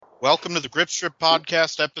Welcome to the Grip Strip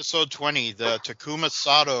Podcast, episode 20. The Takuma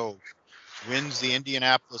Sato wins the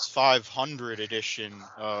Indianapolis 500 edition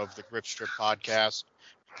of the Grip Strip Podcast.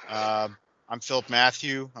 I'm Philip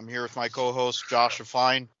Matthew. I'm here with my co-host, Joshua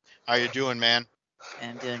Fine. How you doing, man?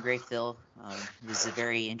 I'm doing great, Phil. It was a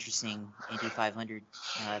very interesting Indy 500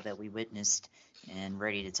 that we witnessed and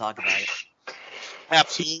ready to talk about it.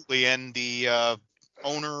 Absolutely, and the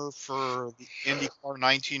owner for the IndyCar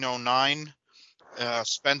 1909,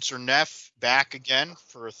 Spencer Neff, back again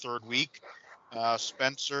for a third week.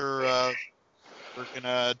 Spencer, we're going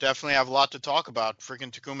to definitely have a lot to talk about.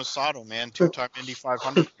 Freaking Takuma Sato, man, two-time Indy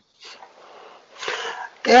 500.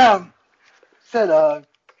 Yeah, said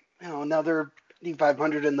another Indy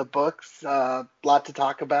 500 in the books. Lot to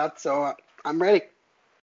talk about, so I'm ready.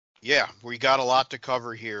 Yeah, we got a lot to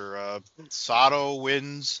cover here. Sato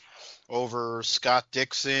wins over Scott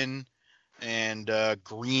Dixon, and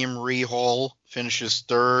Graham Rahal finishes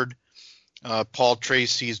third. Paul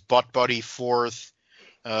Tracy's butt buddy fourth.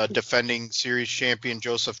 Defending series champion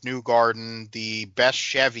Joseph Newgarden, the best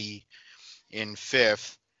Chevy, in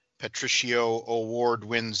fifth. Patricio O'Ward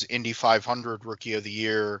wins Indy 500 Rookie of the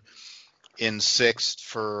Year in sixth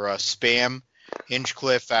for spam.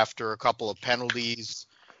 Hinchcliffe, after a couple of penalties,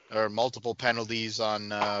 or multiple penalties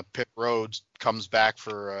on pit roads, comes back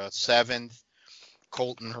for seventh.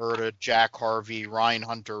 Colton Herta, Jack Harvey, Ryan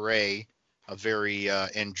Hunter-Reay, a very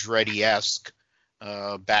Andretti-esque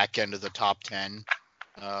back end of the top 10.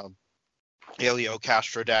 Helio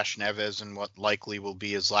Castro-Neves, in what likely will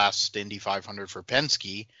be his last Indy 500 for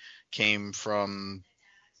Penske, came from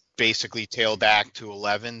basically tailback to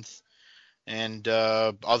 11th. And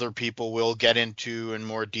other people will get into in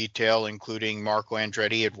more detail, including Marco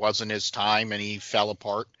Andretti. It wasn't his time, and he fell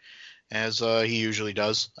apart, as he usually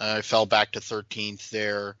does. Fell back to 13th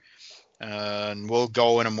there. And we'll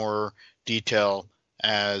go into more detail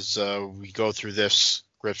as we go through this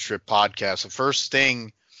Grip Strip podcast. The first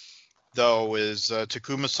thing, though, is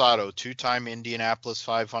Takuma Sato, two-time Indianapolis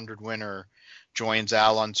 500 winner, joins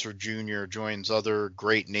Al Unser Jr., joins other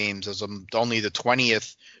great names as only the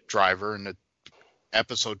 20th driver in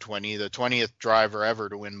episode 20, the 20th driver ever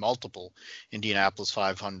to win multiple Indianapolis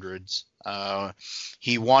 500s.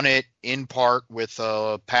 He won it in part with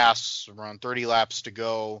a pass around 30 laps to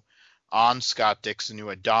go on Scott Dixon, who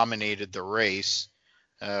had dominated the race,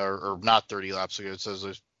 or not 30 laps ago. It says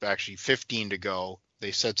there's actually 15 to go.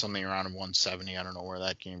 They said something around 170. I don't know where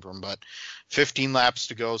that came from, but 15 laps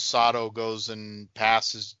to go. Sato goes and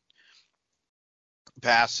passes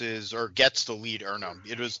or gets the lead. Or no,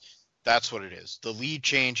 that's what it is. The lead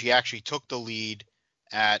change. He actually took the lead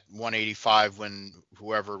at 185 when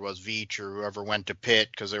whoever it was, Veach or whoever, went to pit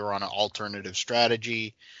because they were on an alternative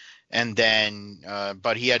strategy. And then,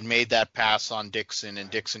 but he had made that pass on Dixon, and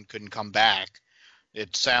Dixon couldn't come back.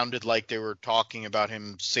 It sounded like they were talking about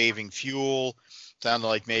him saving fuel. Sounded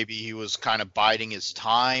like maybe he was kind of biding his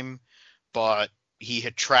time, but he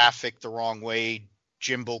had trafficked the wrong way.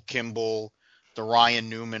 Jimbo Kimball, the Ryan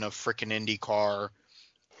Newman of frickin' IndyCar,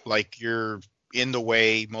 like, you're in the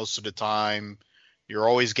way most of the time. You're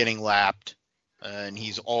always getting lapped, and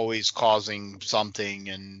he's always causing something.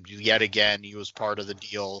 And yet again, he was part of the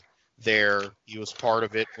deal there. He was part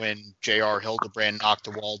of it when J.R. Hildebrand knocked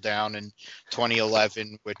the wall down in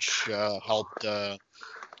 2011, which helped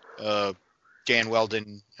Dan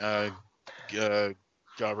Weldon, God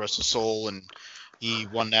rest his soul, and he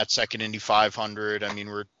won that second Indy 500. I mean,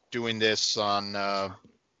 we're doing this on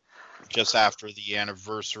just after the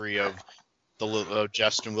anniversary of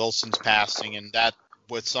Justin Wilson's passing, and that,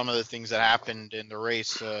 with some of the things that happened in the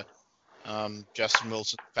race, Justin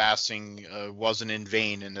Wilson's passing wasn't in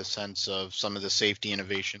vain, in the sense of some of the safety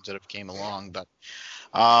innovations that have came along. But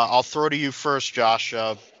I'll throw to you first, Josh.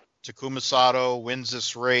 Takuma Sato wins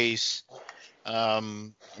this race.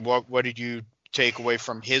 What did you take away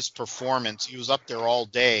from his performance? He was up there all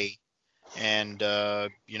day, and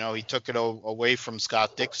he took it away from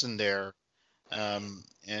Scott Dixon there.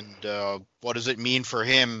 What does it mean for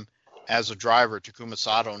him as a driver, Takuma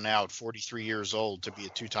Sato, now at 43 years old, to be a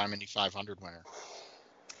two-time Indy 500 winner?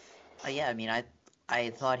 Yeah, I mean, I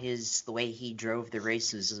thought the way he drove the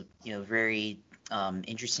race was very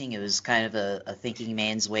interesting. It was kind of a thinking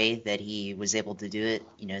man's way that he was able to do it.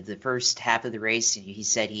 The first half of the race, he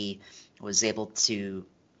said he was able to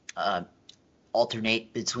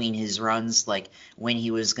alternate between his runs, like when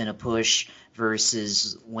he was going to push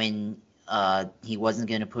versus when he wasn't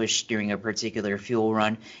going to push during a particular fuel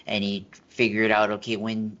run, and he figured out, okay,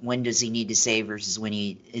 when does he need to save versus when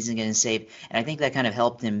he isn't going to save. And I think that kind of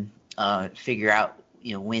helped him figure out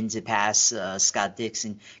when to pass Scott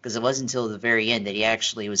Dixon, because it wasn't until the very end that he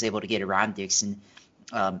actually was able to get around Dixon.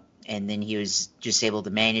 And then he was just able to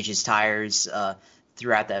manage his tires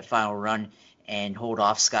throughout that final run and hold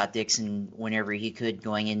off Scott Dixon whenever he could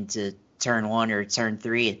going into turn 1 or turn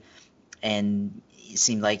 3. And it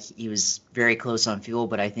seemed like he was very close on fuel,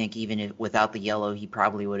 but I think even without the yellow, he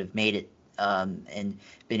probably would have made it and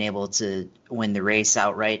been able to win the race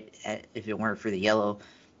outright if it weren't for the yellow.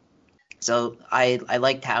 So I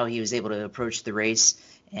liked how he was able to approach the race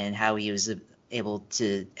and how he was able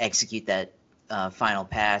to execute that final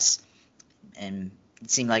pass. And it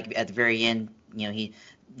seemed like at the very end, he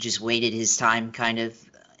just waited his time kind of,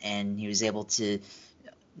 and he was able to,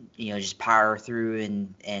 just power through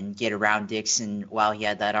and get around Dixon while he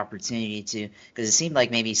had that opportunity to, because it seemed like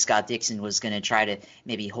maybe Scott Dixon was going to try to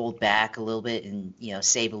maybe hold back a little bit and,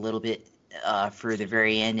 save a little bit for the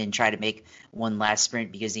very end and try to make one last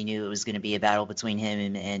sprint because he knew it was going to be a battle between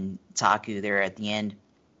him and Taku there at the end.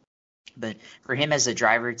 But for him as a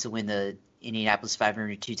driver to win the Indianapolis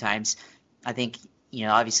 500 2 times, I think,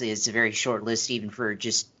 obviously it's a very short list even for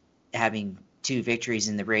just having 2 victories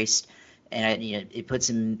in the race. And, it puts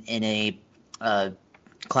him in a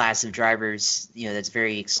class of drivers, that's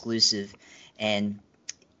very exclusive. And,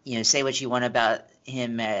 say what you want about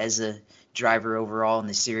him as a driver overall in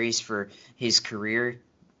the series for his career.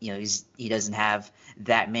 He doesn't have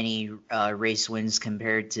that many race wins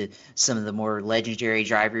compared to some of the more legendary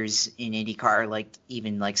drivers in IndyCar,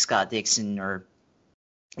 like Scott Dixon or,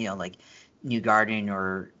 like Newgarden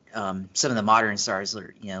or some of the modern stars,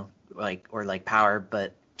 like Power.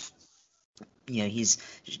 But he's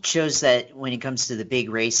shows that when it comes to the big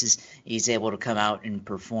races, he's able to come out and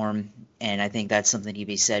perform. And I think that's something to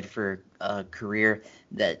be said for a career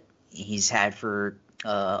that he's had for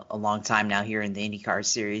a long time now here in the IndyCar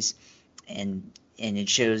series. And it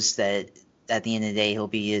shows that at the end of the day, he'll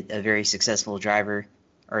be a very successful driver,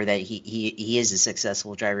 or that he is a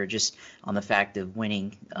successful driver just on the fact of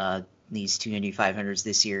winning these 2 Indy 500s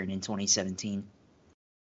this year and in 2017.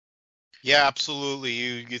 Yeah, absolutely.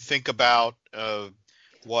 You think about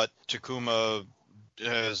what Takuma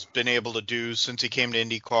has been able to do since he came to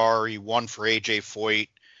IndyCar. He won for AJ Foyt,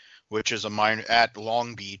 which is a minor at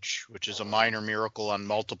Long Beach, which is a minor miracle on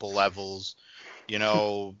multiple levels.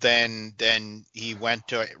 Then he went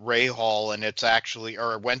to Rahal, and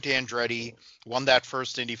went to Andretti, won that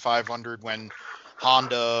first Indy 500 when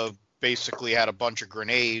Honda basically had a bunch of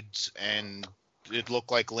grenades, and it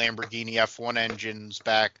looked like Lamborghini F1 engines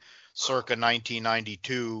back circa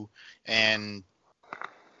 1992, and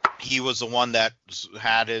he was the one that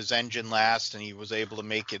had his engine last, and he was able to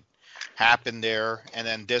make it happen there. And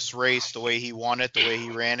then this race, the way he won it, the way he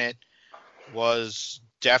ran it, was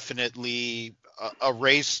definitely a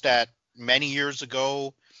race that many years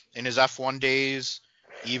ago in his F1 days,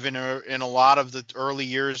 even in a lot of the early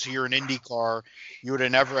years here in IndyCar, you would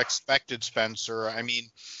have never expected Spencer. I mean,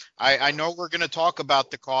 I know we're going to talk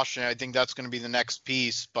about the caution. I think that's going to be the next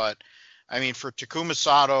piece. But, I mean, for Takuma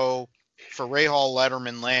Sato, for Rahal,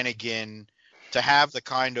 Letterman, Lanigan, to have the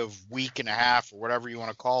kind of week and a half or whatever you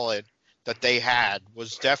want to call it that they had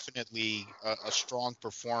was definitely a strong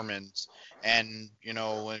performance. And,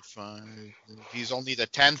 if he's only the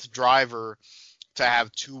 10th driver to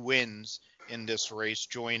have 2 wins in this race,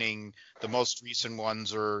 joining the most recent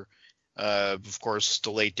ones are, of course,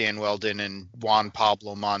 the late Dan Weldon and Juan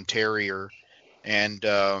Pablo Montoya. And,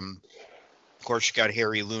 of course, you got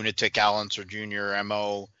Harry Lunatic, Alonso Jr.,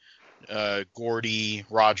 Mo, Gordy,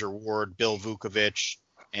 Roger Ward, Bill Vukovich,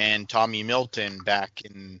 and Tommy Milton back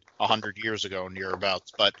in 100 years ago,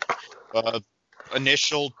 nearabouts. But what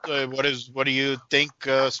do you think,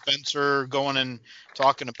 Spencer, going and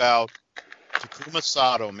talking about Takuma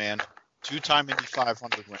Sato, man, 2-time Indy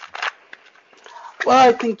 500 winner? Well,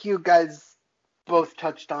 I think you guys both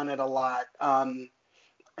touched on it a lot.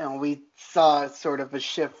 We saw sort of a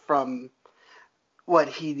shift from what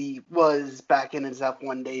he was back in his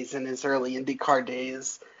F1 days and his early IndyCar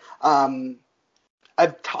days.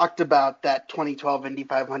 I've talked about that 2012 Indy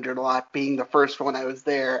 500 a lot, being the first one I was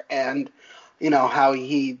there, and how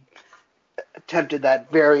he attempted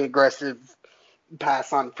that very aggressive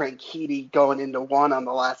pass on Frank Healy going into 1 on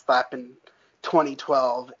the last lap in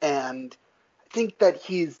 2012. And I think that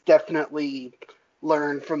he's definitely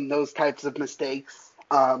learned from those types of mistakes.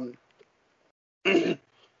 And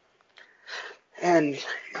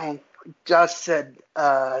Josh said,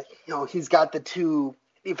 he's got the 2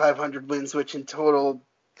 Indy 500 wins, which in total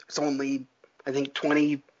there's only, I think,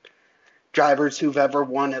 20 drivers who've ever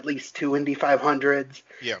won at least 2 Indy 500s.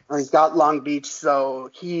 Yeah. He's got Long Beach,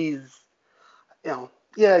 so he's, we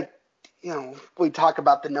talk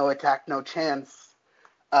about the no attack, no chance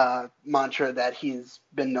mantra that he's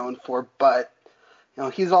been known for, but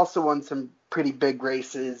he's also won some pretty big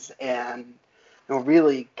races and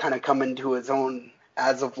really kind of come into his own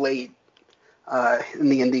as of late in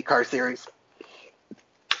the IndyCar series.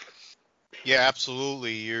 Yeah,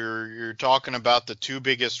 absolutely. You're talking about the two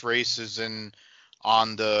biggest races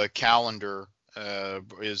on the calendar,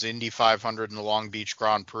 is Indy 500 and the Long Beach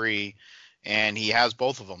Grand Prix, and he has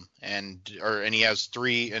both of them, and he has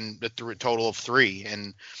three, and the total of three,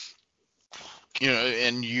 and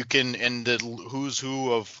and you can, and the who's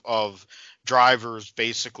who of drivers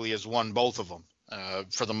basically has won both of them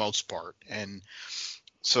for the most part, and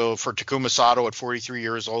so for Takuma Sato at 43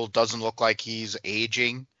 years old, doesn't look like he's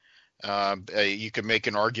aging. You could make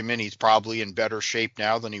an argument he's probably in better shape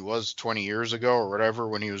now than he was 20 years ago or whatever,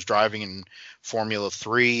 when he was driving in Formula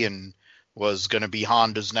 3 and was going to be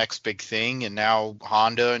Honda's next big thing. And now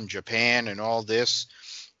Honda and Japan and all this,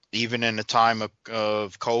 even in a time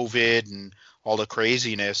of COVID and all the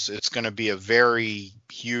craziness, it's going to be a very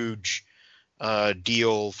huge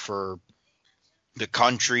deal for the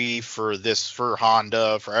country, for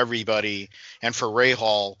Honda, for everybody, and for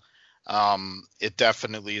Rahal. It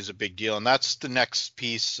definitely is a big deal. And that's the next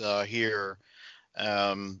piece here.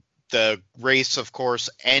 The race, of course,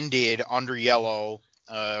 ended under yellow,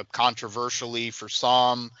 controversially for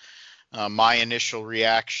some. My initial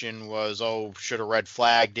reaction was, should have red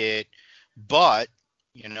flagged it. But,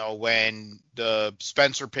 when the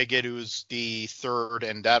Spencer Pigot, who's the third,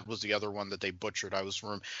 and that was the other one that they butchered. I was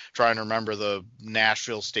trying to remember the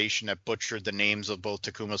Nashville station that butchered the names of both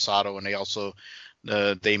Takuma Sato, and they also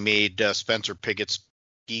they made Spencer Pigot's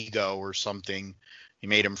ego or something. He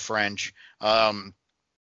made him French. The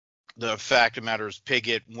fact of the matter is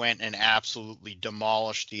Pigot went and absolutely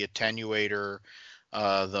demolished the attenuator.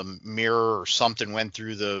 The mirror or something went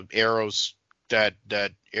through the arrows, that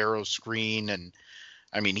arrow screen, and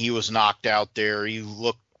I mean, he was knocked out there. He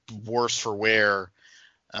looked worse for wear,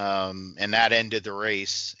 and that ended the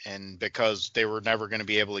race. And because they were never going to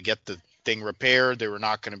be able to get the thing repaired, they were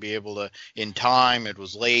not going to be able to in time. It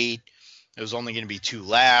was late. It was only going to be 2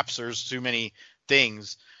 laps. There's too many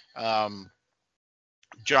things.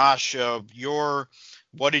 Josh,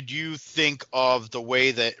 what did you think of the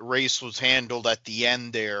way that race was handled at the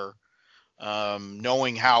end there?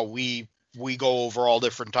 Knowing how we go over all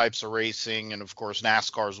different types of racing, and of course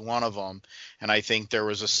NASCAR is one of them. And I think there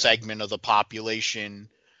was a segment of the population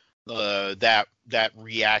that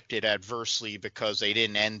reacted adversely because they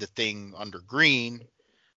didn't end the thing under green.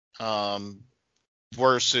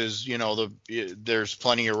 Versus, there's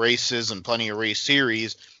plenty of races and plenty of race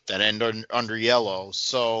series that end under yellow.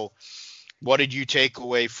 So what did you take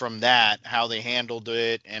away from that, how they handled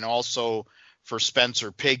it, and also for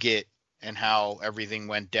Spencer Pigot and how everything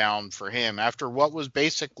went down for him after what was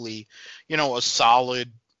basically, a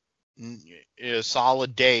solid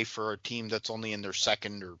day for a team that's only in their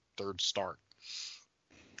second or third start?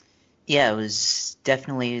 Yeah, it was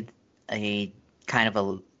definitely a kind of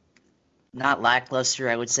a, not lackluster,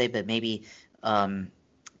 I would say, but maybe kind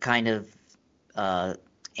of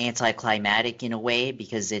anticlimactic in a way,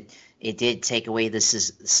 because it did take away the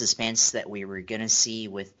suspense that we were going to see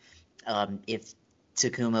with if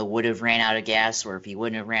Takuma would have ran out of gas, or if he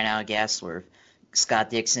wouldn't have ran out of gas, or if Scott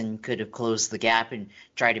Dixon could have closed the gap and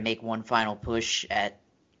tried to make one final push at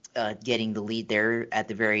getting the lead there at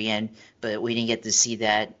the very end. But we didn't get to see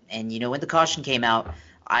that. And, when the caution came out,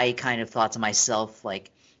 I kind of thought to myself, like,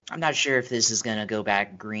 I'm not sure if this is going to go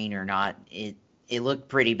back green or not. It looked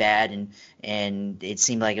pretty bad, and it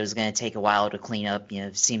seemed like it was going to take a while to clean up.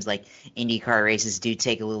 It seems like IndyCar races do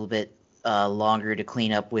take a little bit longer to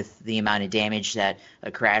clean up with the amount of damage that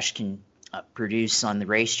a crash can produce on the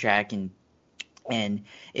racetrack. And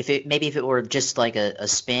if it were just like a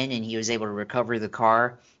spin and he was able to recover the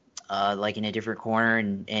car like in a different corner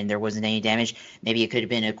and there wasn't any damage, maybe it could have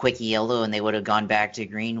been a quick yellow and they would have gone back to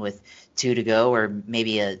green with 2 to go, or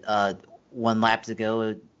maybe a 1 lap to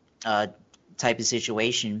go type of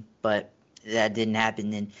situation. But that didn't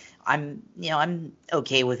happen, and I'm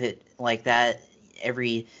okay with it like that.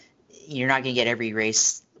 You're not going to get every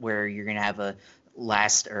race where you're going to have a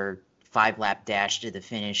last or 5 lap dash to the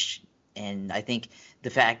finish. And I think the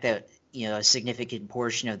fact that a significant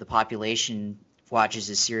portion of the population watches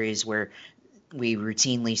a series where we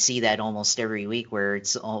routinely see that almost every week, where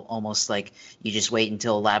it's almost like you just wait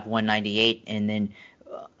until lap 198 and then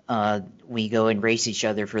we go and race each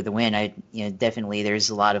other for the win. Definitely there's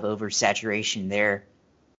a lot of oversaturation there.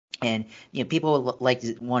 And people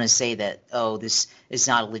want to say that, this is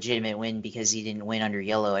not a legitimate win because he didn't win under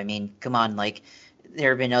yellow. I mean, come on, like,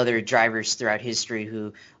 there have been other drivers throughout history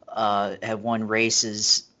who have won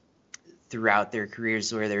races throughout their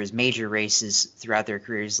careers, where there's major races throughout their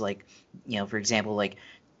careers, like, for example, like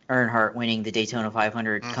Earnhardt winning the Daytona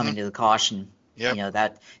 500 coming to the caution.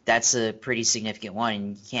 Yep. That's a pretty significant one,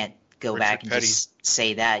 and you can't go Richard back and Petty. just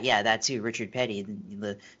say that. Yeah, that too. Richard Petty,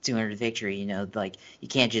 the 200 victory. Like you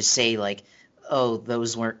can't just say like, oh,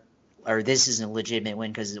 those weren't, or this isn't a legitimate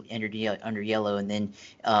win because it entered under yellow, and then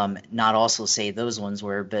not also say those ones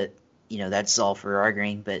were. But that's all for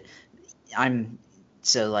arguing. But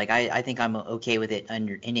I think I'm okay with it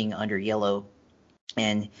ending under yellow,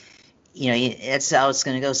 and that's how it's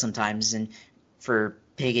going to go sometimes. And for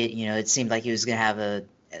Piggott, it seemed like he was going to have a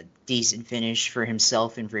decent finish for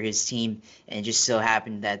himself and for his team, and it just so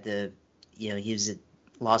happened that he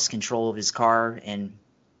lost control of his car and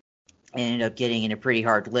ended up getting in a pretty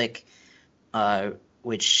hard lick,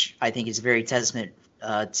 which I think is very testament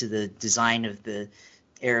to the design of the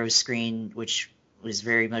aero screen, which was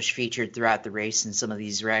very much featured throughout the race in some of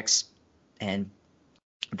these wrecks. And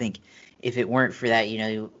I think if it weren't for that,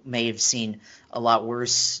 you may have seen a lot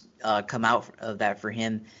worse come out of that for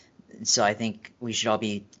him. So I think we should all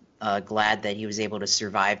be glad that he was able to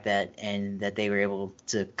survive that, and that they were able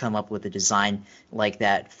to come up with a design like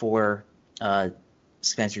that for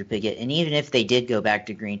Spencer Piggott. And even if they did go back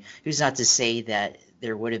to green, who's not to say that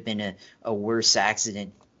there would have been a worse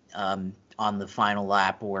accident on the final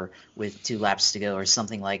lap, or with 2 laps to go or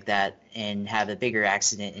something like that, and have a bigger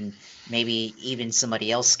accident and maybe even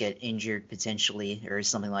somebody else get injured potentially or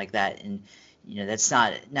something like that. And that's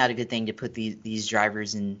not a good thing to put these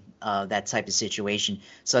drivers in that type of situation.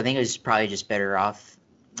 So I think it was probably just better off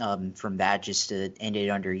from that just to end it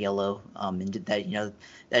under yellow. And that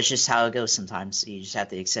that's just how it goes sometimes. You just have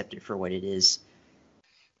to accept it for what it is.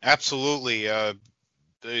 Absolutely.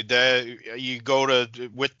 You go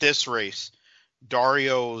with this race,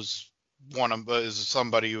 Dario's is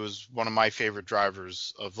somebody who is one of my favorite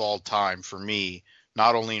drivers of all time for me,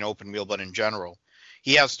 not only in open wheel but in general.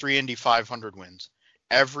 He has 3 Indy 500 wins.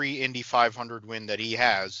 Every Indy 500 win that he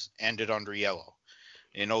has ended under yellow.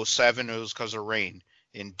 In 07, it was because of rain.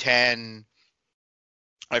 In 10,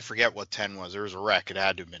 I forget what 10 was. There was a wreck. It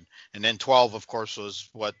had to have been. And then 12, of course, was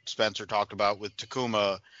what Spencer talked about with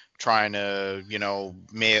Takuma trying to,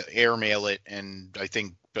 airmail it. And I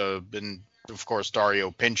think, of course, Dario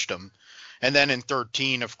pinched him. And then in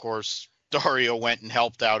 13, of course, Dario went and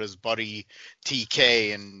helped out his buddy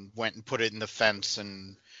TK and went and put it in the fence.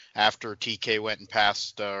 And after TK went and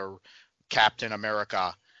passed Captain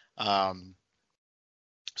America.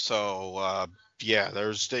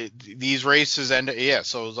 There's these races and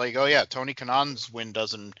so it's like, oh yeah, Tony Kanaan's win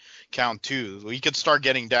doesn't count too. We could start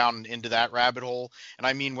getting down into that rabbit hole. And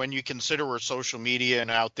I mean, when you consider where social media and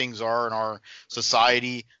how things are in our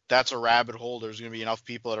society, that's a rabbit hole. There's going to be enough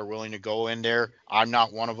people that are willing to go in there. I'm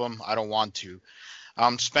not one of them. I don't want to.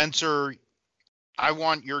 Spencer, I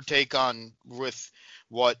want your take on with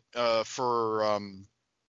what for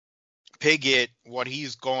Piggott, what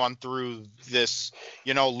he's gone through this,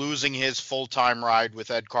 losing his full-time ride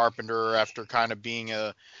with Ed Carpenter after kind of being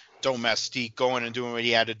a domestique, going and doing what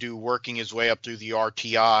he had to do, working his way up through the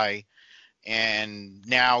RTI. And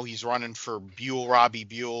now he's running for Robbie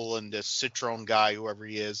Buell and this Citroen guy, whoever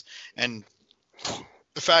he is. And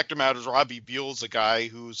the fact of the matter is Robbie Buell's a guy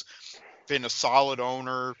who's been a solid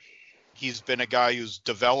owner. He's been a guy who's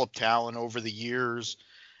developed talent over the years.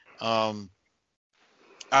 I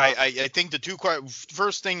think the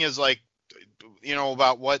first thing is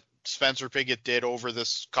about what Spencer Piggott did over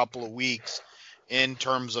this couple of weeks in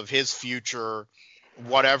terms of his future,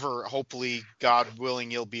 whatever, hopefully, God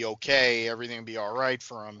willing, he'll be okay. Everything will be all right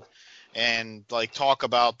for him. And talk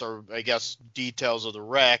about the, details of the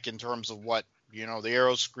wreck in terms of what, the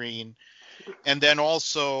aero screen. And then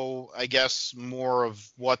also, more of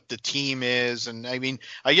what the team is. And give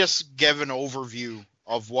an overview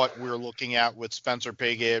of what we're looking at with Spencer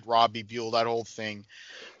Piggott, Robbie Buell, that whole thing.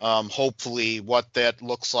 Hopefully what that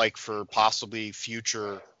looks like for possibly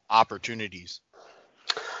future opportunities.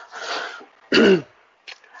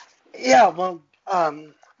 Yeah, well,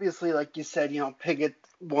 obviously, like you said, Piggott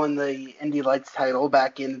won the Indy Lights title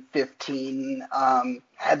back in 15,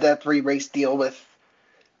 had that 3-race deal with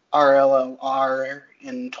RLLR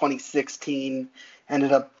in 2016,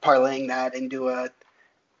 ended up parlaying that into a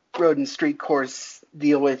road and street course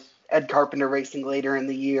deal with Ed Carpenter Racing later in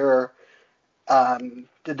the year.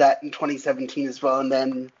 Did that in 2017 as well, and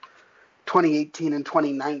then 2018 and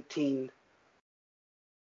 2019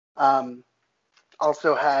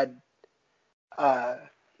 also had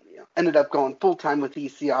ended up going full-time with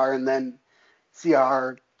ECR, and then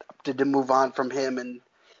CR opted to move on from him, and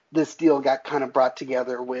this deal got kind of brought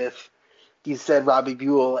together with, you said, Robbie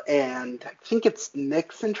Buell, and I think it's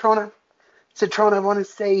Nick Citrone, I want to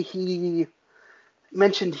say. He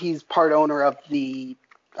mentioned he's part owner of the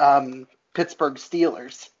Pittsburgh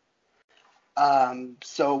Steelers.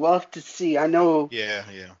 So we'll have to see. I know Yeah.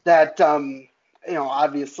 that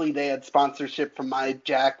obviously they had sponsorship from My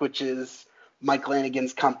Jack, which is Mike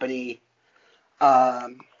Lanigan's company,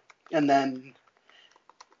 and then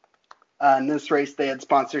in this race they had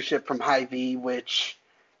sponsorship from Hy-Vee, which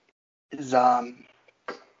is a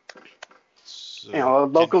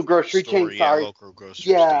local grocery chain. Yeah, Sorry, local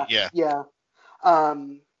grocery store. Yeah. yeah.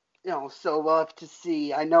 So we'll have to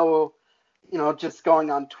see. I know, just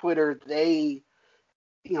going on Twitter, they,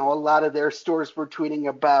 a lot of their stores were tweeting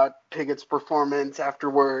about Pigot's performance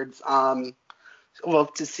afterwards. We'll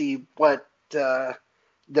have to see what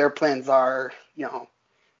their plans are, in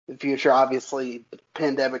the future. Obviously,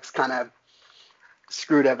 pandemic's kind of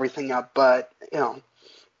screwed everything up, but,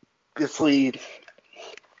 obviously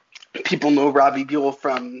people know Robbie Buell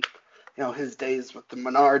from, his days with the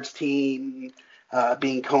Menards team,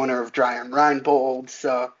 being co-owner of Dreyer and Reinbold.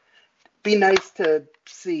 So be nice to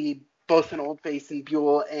see both an old face in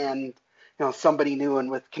Buell and, somebody new and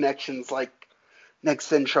with connections like Nick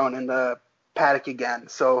Cintron in the paddock again.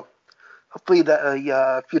 So hopefully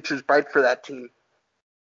the future's bright for that team.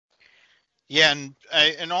 Yeah,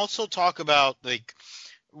 and also talk about like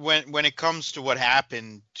when it comes to what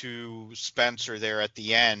happened to Spencer there at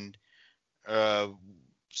the end,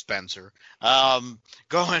 Spencer,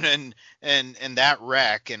 going and that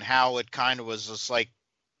wreck and how it kind of was just like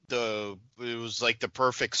it was like the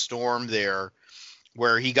perfect storm there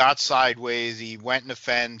where he got sideways, he went in the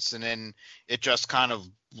fence, and then it just kind of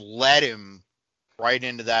led him right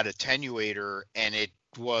into that attenuator, and it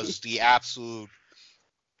was the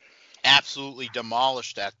absolutely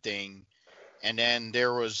demolished that thing. And then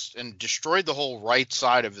and destroyed the whole right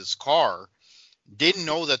side of his car. Didn't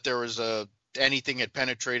know that there was anything had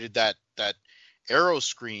penetrated that aero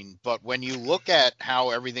screen. But when you look at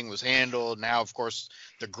how everything was handled, and how, of course,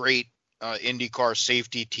 the great IndyCar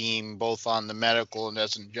safety team, both on the medical and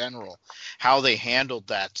as in general, how they handled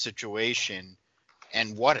that situation,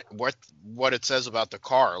 and what it says about the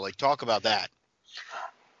car. Like, talk about that.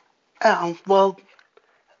 Well,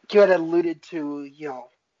 you had alluded to,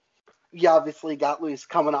 he obviously got loose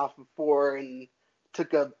coming off of 4 and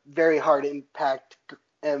took a very hard impact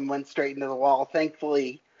and went straight into the wall.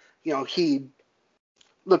 Thankfully, he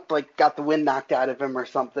looked like got the wind knocked out of him or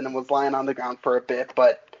something and was lying on the ground for a bit,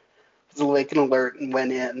 but was awake and alert and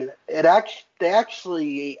went in. They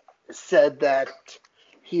actually said that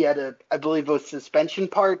he had I believe it was suspension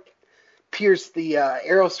part pierce the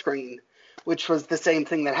aero screen, which was the same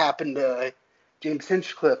thing that happened to James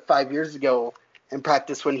Hinchcliffe 5 years ago in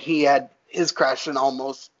practice when he had his crash and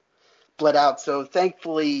almost bled out. So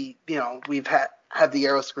thankfully, we've had the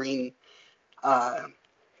aero screen, and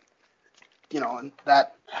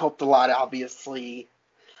that helped a lot, obviously.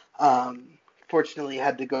 Fortunately,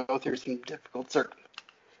 had to go through some difficult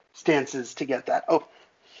circumstances to get that.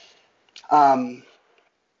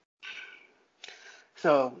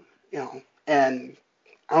 So, and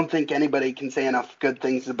I don't think anybody can say enough good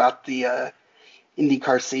things about the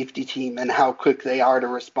IndyCar safety team and how quick they are to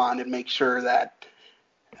respond and make sure that,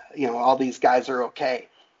 all these guys are okay.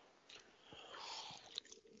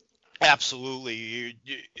 Absolutely.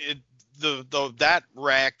 That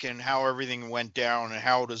wreck and how everything went down and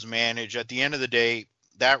how it was managed, at the end of the day,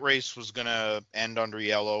 that race was going to end under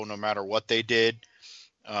yellow no matter what they did.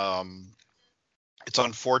 It's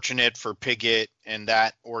unfortunate for Pigot and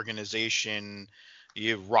that organization.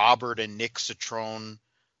 You have Robert and Nick Cintron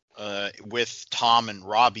with Tom and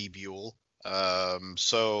Robbie Buell.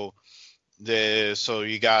 So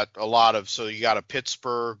you got a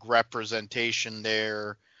Pittsburgh representation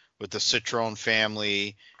there with the Cintron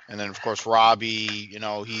family. And then, of course, Robbie,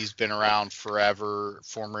 he's been around forever,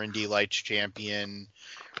 former Indy Lights champion,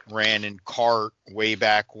 ran in kart way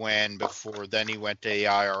back when, before then he went to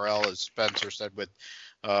AIRL, as Spencer said, with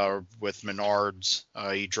Menards.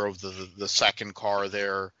 He drove the second car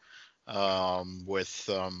there with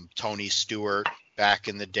Tony Stewart back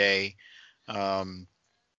in the day.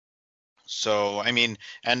 So, I mean,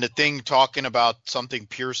 and the thing, talking about something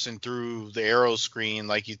piercing through the aero screen,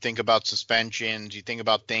 like you think about suspensions, you think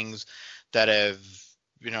about things that have,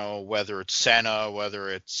 whether it's Senna, whether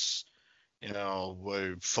it's,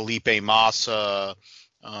 Felipe Massa,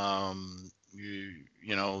 of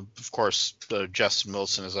course, Justin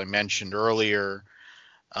Wilson, as I mentioned earlier,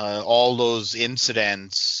 all those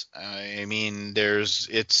incidents. I mean,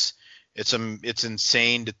 it's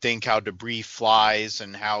insane to think how debris flies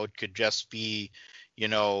and how it could just be,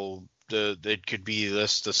 it could be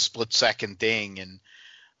just a split second thing.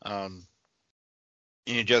 And,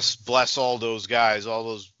 you just bless all those guys, all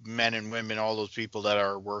those men and women, all those people that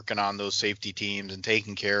are working on those safety teams and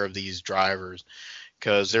taking care of these drivers,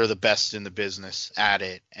 because they're the best in the business at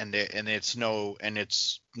it, and it's no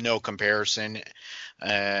comparison.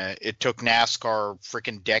 It took NASCAR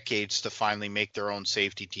freaking decades to finally make their own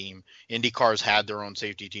safety team. IndyCar's had their own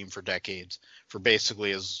safety team for decades, for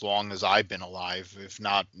basically as long as I've been alive, if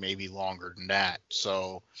not maybe longer than that.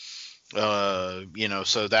 So,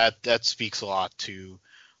 so that speaks a lot to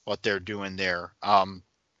what they're doing there.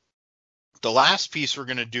 The last piece we're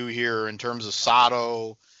going to do here in terms of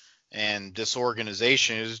Sato and this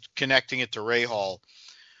organization is connecting it to Rahal.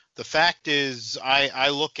 The fact is, I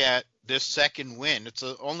look at this second win. It's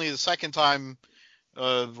only the second time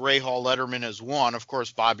Rahal Letterman has won. Of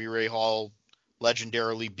course, Bobby Rahal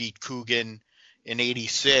legendarily beat Coogan in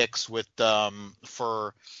 '86 with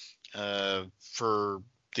for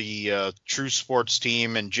the True Sports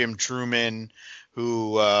team and Jim Truman,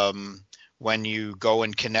 who when you go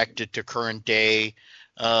and connect it to current day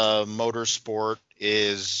motorsport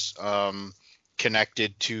is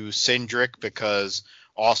connected to Cindric, because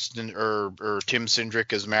Austin or Tim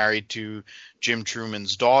Cindric is married to Jim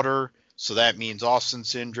Truman's daughter. So that means Austin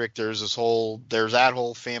Cindric. There's that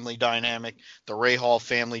whole family dynamic, the Rahal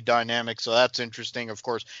family dynamic. So that's interesting. Of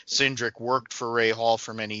course, Cindric worked for Rahal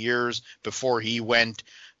for many years before he went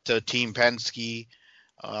to Team Penske.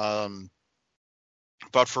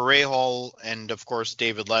 But for Rahal and, of course,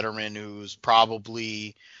 David Letterman, who's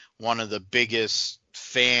probably one of the biggest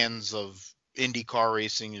fans of IndyCar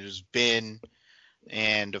racing there's been,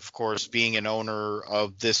 and, of course, being an owner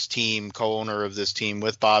of this team, co-owner of this team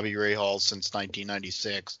with Bobby Rahal since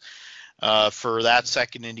 1996, for that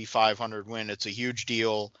second Indy 500 win, it's a huge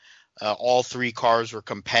deal. All three cars were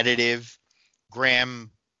competitive.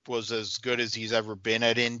 Graham was as good as he's ever been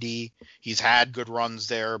at Indy. He's had good runs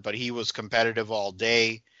there, but he was competitive all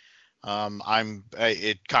day.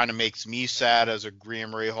 It kind of makes me sad as a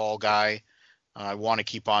Graham Rahal guy. I want to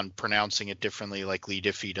keep on pronouncing it differently like Lee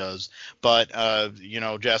Diffie does, but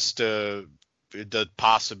just the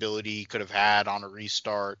possibility he could have had on a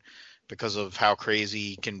restart because of how crazy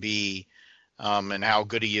he can be, and how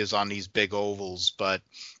good he is on these big ovals. But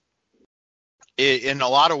in a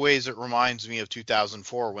lot of ways, it reminds me of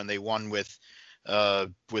 2004 when they won with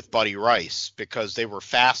Buddy Rice, because they were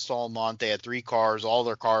fast all month. They had three cars, all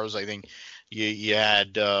their cars. I think you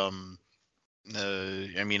had.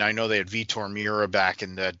 I know they had Vitor Mira back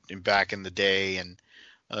in the day,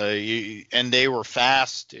 and they were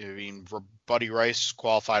fast. I mean, Buddy Rice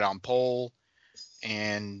qualified on pole,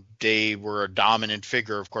 and they were a dominant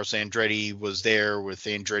figure. Of course, Andretti was there with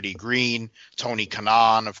Andretti Green. Tony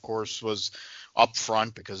Kanaan, of course, was up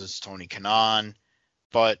front because it's Tony Kanaan.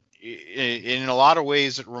 But in a lot of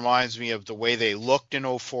ways, it reminds me of the way they looked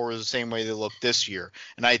in '04 is the same way they look this year.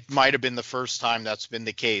 And it might have been the first time that's been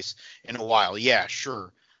the case in a while. Yeah,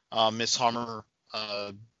 sure. Miss Hummer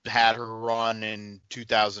had her run in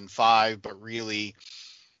 2005, but really,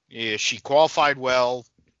 she qualified well.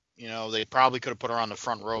 They probably could have put her on the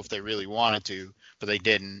front row if they really wanted to, but they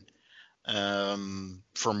didn't,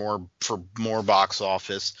 for more box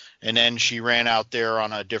office. And then she ran out there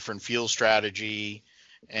on a different fuel strategy,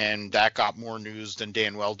 and that got more news than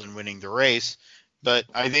Dan Weldon winning the race. But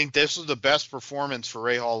I think this was the best performance for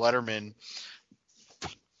Rahal Letterman,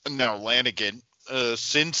 Lanigan,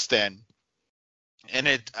 since then. And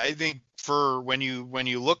I think for when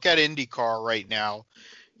you look at IndyCar right now,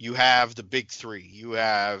 you have the big three. You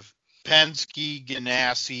have Penske,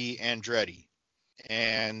 Ganassi, Andretti,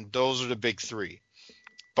 and those are the big three.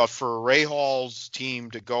 But for Rahal's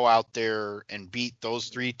team to go out there and beat those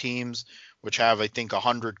three teams, which have, I think,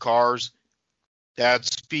 100 cars, that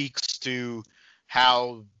speaks to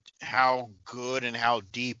how good and how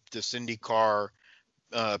deep this IndyCar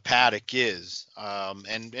paddock is.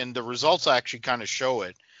 And the results actually kind of show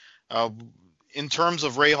it. In terms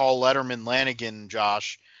of Rahal, Letterman, Lanigan,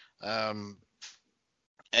 Josh,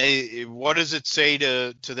 what does it say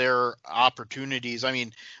to their opportunities? I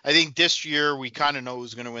mean, I think this year we kind of know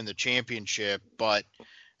who's going to win the championship, but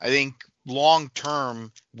I think long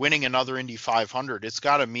term, winning another Indy 500, it's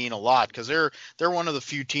got to mean a lot, because they're one of the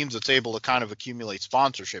few teams that's able to kind of accumulate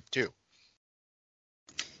sponsorship too.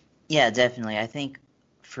 Yeah, definitely. I think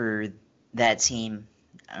for that team,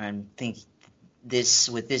 I think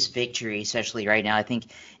with this victory, especially right now, I think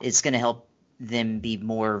it's going to help them be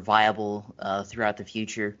more viable throughout the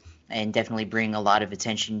future, and definitely bring a lot of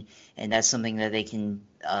attention. And that's something that they can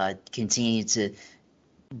continue to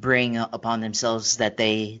bring upon themselves, that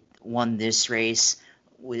they won this race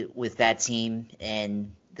with that team,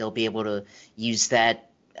 and they'll be able to use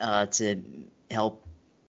that to help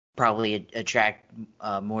probably attract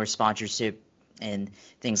more sponsorship and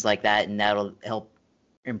things like that, and that'll help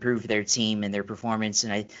improve their team and their performance.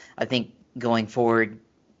 And I think going forward,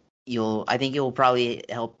 I think it will probably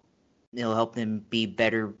help. It'll help them be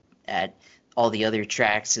better at all the other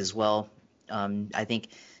tracks as well. I think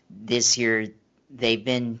this year they've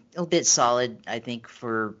been a bit solid. I think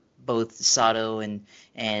for both Sato and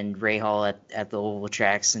Rahal at the oval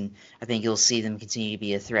tracks, and I think you'll see them continue to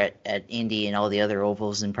be a threat at Indy and all the other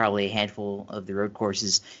ovals, and probably a handful of the road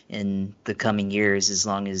courses in the coming years, as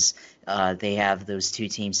long as they have those two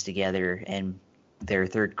teams together and their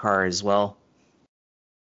third car as well.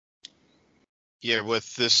 Yeah,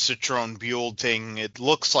 with this Citroen Buell thing, it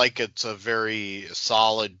looks like it's a very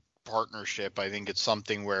solid partnership. I think it's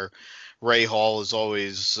something where Rahal has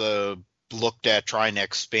always looked at trying to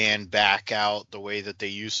expand back out the way that they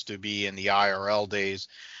used to be in the IRL days.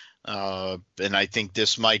 And I think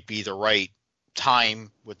this might be the right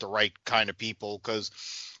time with the right kind of people, because,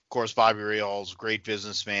 of course, Bobby Rahal's a great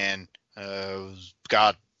businessman,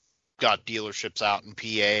 got dealerships out in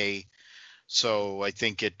PA. So I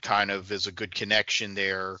think it kind of is a good connection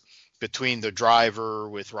there between the driver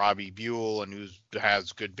with Robbie Buell, and who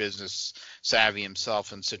has good business savvy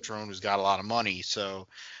himself, and Citroen, who's got a lot of money. So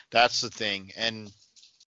that's the thing. And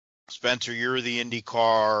Spencer, you're the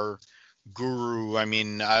IndyCar guru. I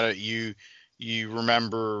mean, you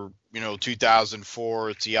remember, 2004,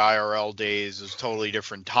 it's the IRL days. It's a totally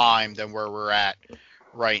different time than where we're at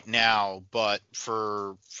right now. But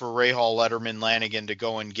for Rahal, Letterman, Lanigan to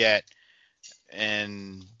go and get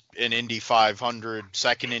an Indy 500,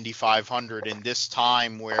 second Indy 500 in this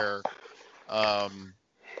time where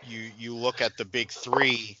you look at the big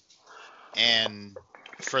three, and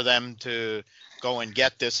for them to go and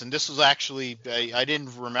get this, and this was actually, I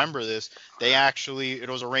didn't remember this, it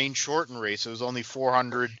was a rain shortened race. It was only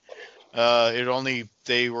 400. They only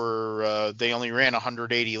ran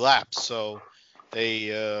 180 laps, so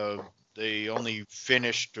they only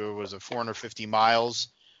finished, was it 450 miles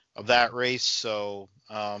of that race. So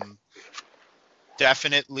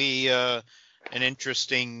definitely an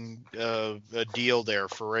interesting deal there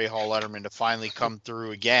for Rahal, Letterman to finally come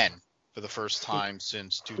through again for the first time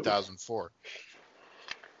since 2004.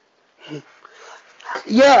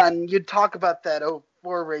 Yeah, and you talk about that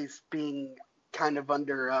 04 race being kind of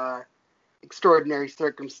under extraordinary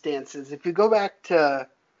circumstances. If you go back to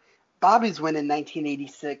Bobby's win in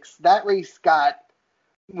 1986, that race got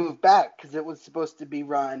moved back because it was supposed to be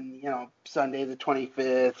run, Sunday the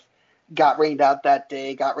 25th, got rained out that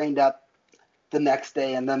day, got rained out the next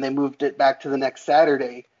day, and then they moved it back to the next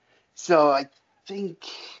Saturday. So I think,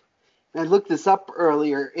 I looked this up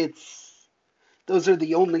earlier, those are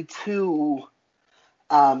the only two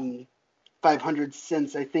 500s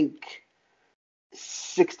since, I think,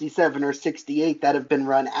 67 or 68 that have been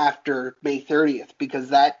run after May 30th, because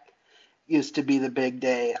that used to be the big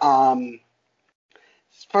day.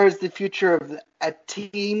 As far as the future of a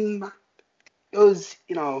team goes,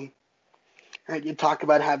 you talk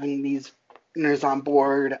about having these winners on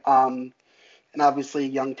board, and obviously a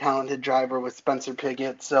young, talented driver with Spencer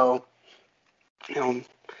Pigot. So,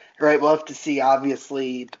 right, we'll have to see.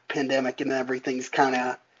 Obviously, the pandemic and everything's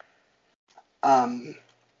kind of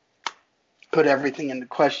put everything into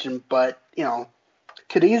question, but,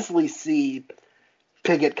 could easily see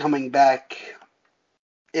Pigot coming back,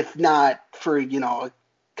 if not for, a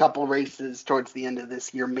couple races towards the end of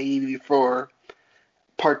this year, maybe for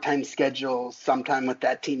part-time schedule sometime with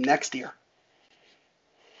that team next year.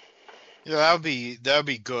 Yeah, that would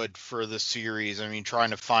be good for the series. I mean, trying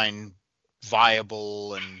to find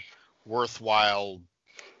viable and worthwhile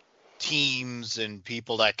teams and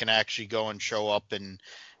people that can actually go and show up and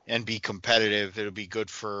be competitive. It'll be good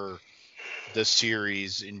for the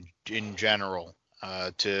series in general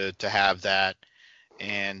to have that.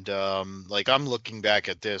 And I'm looking back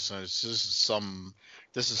at this, and this is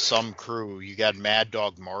some crew. You got Mad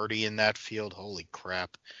Dog Marty in that field. Holy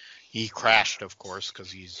crap! He crashed, of course,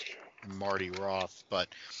 because he's Marty Roth. But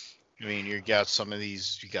I mean, you got some of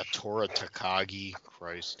these. You got Tora Takagi.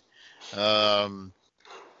 Christ.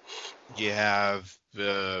 You have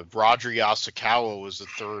Roger Yasukawa was the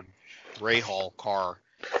third Rahal car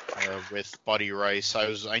with Buddy Rice.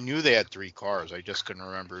 I knew they had three cars. I just couldn't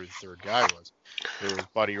remember who the third guy was. There was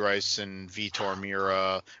Buddy Rice and Vitor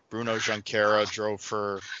Mira. Bruno Junqueira drove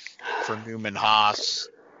for Newman Haas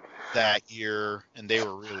that year, and they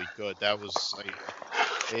were really good. That was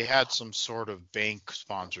they had some sort of bank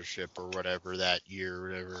sponsorship or whatever that year,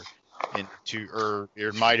 whatever. Or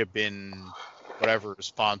it might have been whatever the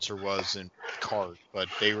sponsor was in CART, but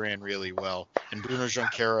they ran really well. And Bruno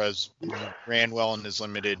Junqueira ran well in his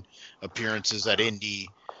limited appearances at Indy.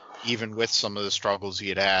 even with some of the struggles he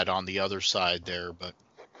had on the other side there. But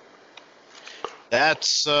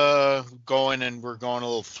that's going, and we're going a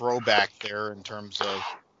little throwback there in terms of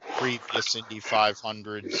previous Indy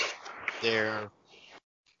 500s there.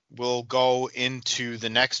 We'll go into the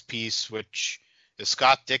next piece, which is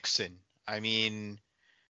Scott Dixon. I mean,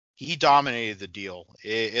 he dominated the deal.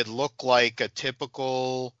 It looked like a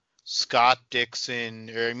typical Scott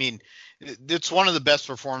Dixon. I mean, it's one of the best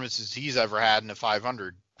performances he's ever had in the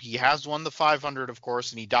 500. He has won the 500, of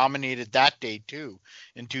course, and he dominated that day too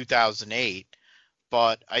in 2008.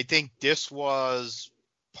 But I think this was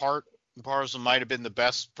parcel might have been the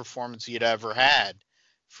best performance he had ever had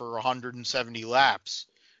for 170 laps.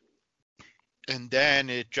 And then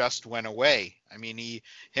it just went away. I mean,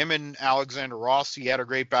 him and Alexander Rossi had a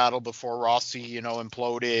great battle before Rossi,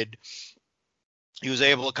 imploded. He was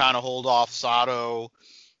able to kind of hold off Sato.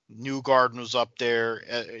 Newgarden was up there.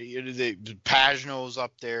 Pagenaud was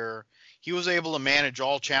up there. He was able to manage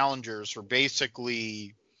all challengers for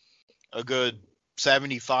basically a good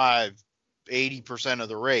 75, 80% of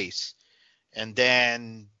the race. And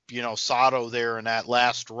then, Sato there in that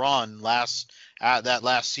last run, that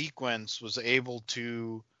last sequence was able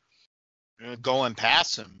to go and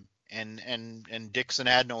pass him, and Dixon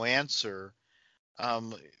had no answer.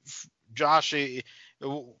 Josh,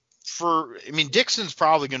 Dixon's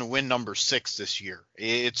probably going to win number 6 this year.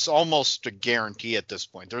 It's almost a guarantee at this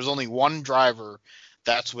point. There's only one driver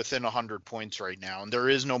that's within 100 points right now, and there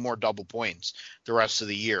is no more double points the rest of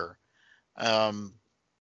the year.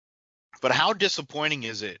 But how disappointing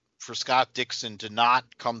is it for Scott Dixon to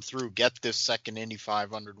not come through, get this second Indy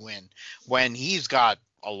 500 win, when he's got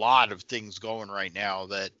a lot of things going right now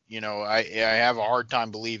that, I have a hard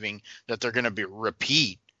time believing that they're going to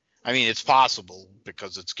repeat. I mean, it's possible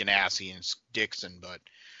because it's Ganassi and it's Dixon, but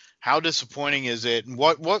how disappointing is it? And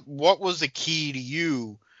what was the key to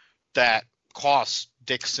you that cost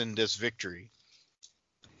Dixon this victory?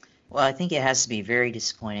 Well, I think it has to be very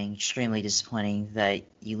disappointing, extremely disappointing, that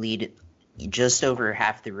you lead just over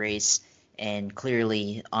half the race, and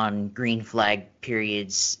clearly on green flag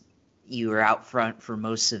periods you were out front for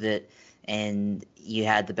most of it, and you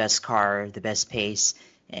had the best car, the best pace,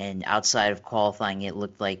 and outside of qualifying it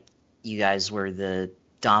looked like you guys were the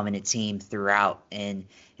dominant team throughout. And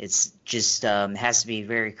it's just has to be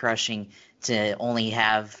very crushing to only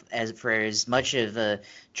have, as much of a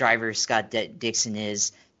driver Scott Dixon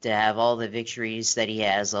is, to have all the victories that he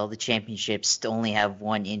has, all the championships, to only have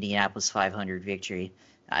one Indianapolis 500 victory.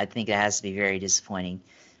 I think it has to be very disappointing.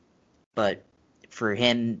 But for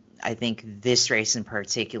him, I think this race in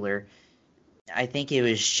particular, I think it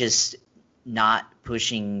was just not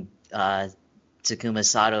pushing Takuma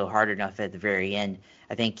Sato hard enough at the very end.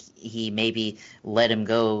 I think he maybe let him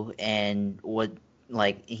go, and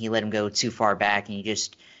he let him go too far back, and he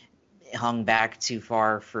just hung back too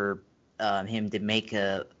far for him to make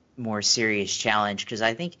a more serious challenge. Because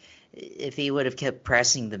I think if he would have kept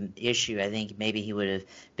pressing the issue, I think maybe he would have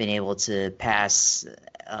been able to pass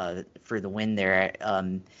for the win there,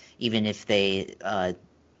 even if they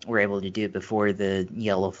were able to do it before the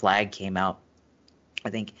yellow flag came out. I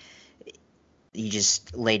think he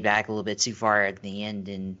just laid back a little bit too far at the end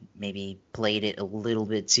and maybe played it a little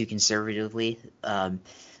bit too conservatively.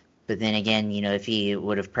 But then again, if he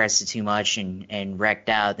would have pressed it too much and wrecked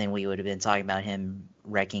out, then we would have been talking about him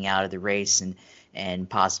wrecking out of the race and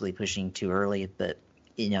possibly pushing too early. But,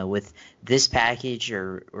 with this package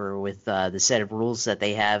or with the set of rules that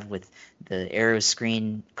they have, with the aero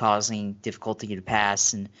screen causing difficulty to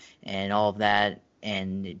pass and all of that,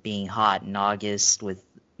 and it being hot in August with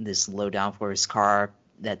this low downforce car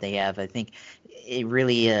that they have, I think it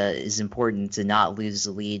really is important to not lose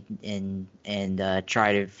the lead and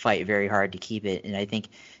try to fight very hard to keep it. And I think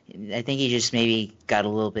he just maybe got a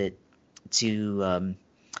little bit too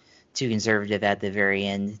conservative at the very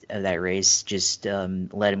end of that race. Just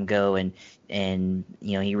let him go, and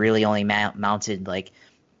he really only mounted like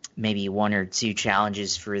maybe one or two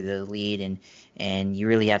challenges for the lead, and you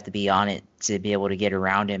really have to be on it to be able to get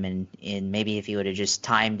around him. And maybe if he would have just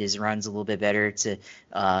timed his runs a little bit better to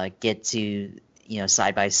get to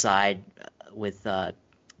side by side with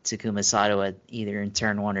Takuma Sato at either in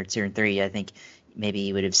turn 1 or turn 3, I think maybe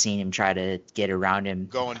you would have seen him try to get around him.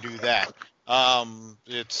 Go and do that.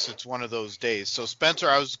 It's one of those days. So Spencer,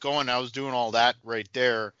 I was doing all that right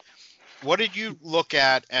there. What did you look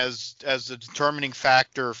at as a determining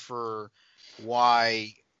factor for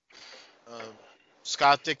why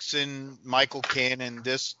Scott Dixon, Michael Cannon,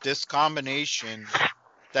 this combination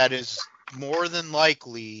that is more than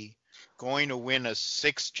likely going to win a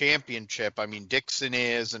sixth championship. I mean, Dixon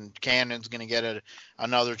is, and Cannon's going to get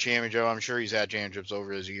another championship. I'm sure he's had championships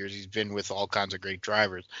over his years. He's been with all kinds of great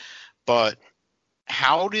drivers. But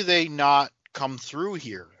how do they not come through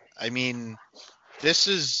here? I mean, this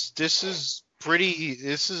is a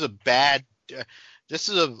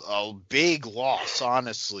big loss,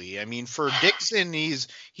 honestly. I mean, for Dixon,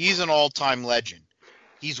 he's an all-time legend.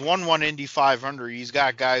 He's won one Indy 500. He's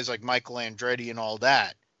got guys like Michael Andretti and all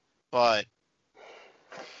that. But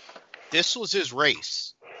this was his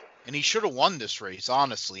race, and he should have won this race,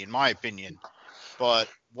 honestly, in my opinion. But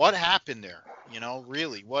what happened there?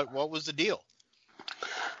 Really, what was the deal?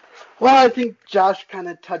 Well, I think Josh kind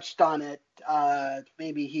of touched on it.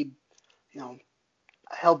 Maybe he,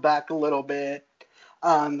 held back a little bit.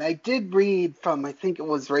 I did read from, I think it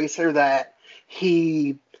was Racer, that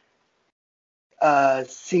he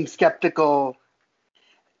seemed skeptical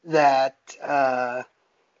that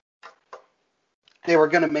they were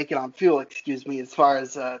going to make it on fuel, as far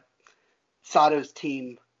as Sato's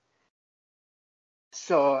team.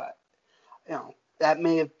 So, that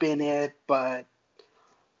may have been it, but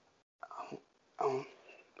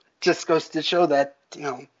just goes to show that,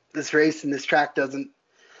 this race and this track doesn't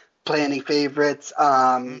play any favorites.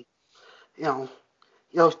 You'll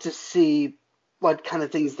have to see what kind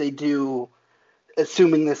of things they do,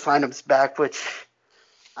 assuming this lineup's back, which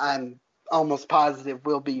I'm almost positive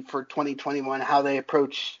will be for 2021, how they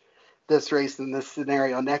approach this race in this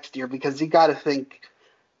scenario next year, because you got to think,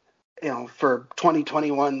 for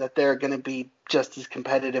 2021 that they're going to be just as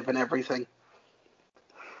competitive and everything.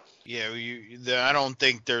 Yeah, I don't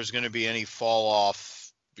think there's going to be any fall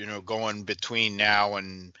off, going between now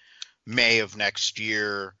and May of next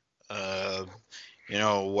year.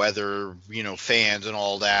 Whether, fans and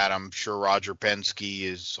all that, I'm sure Roger Penske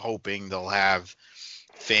is hoping they'll have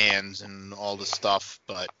fans and all the stuff,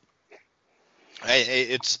 but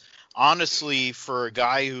it's honestly, for a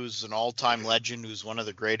guy who's an all-time legend, who's one of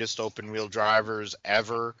the greatest open-wheel drivers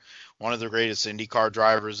ever, one of the greatest IndyCar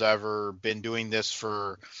drivers ever, been doing this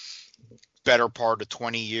for better part of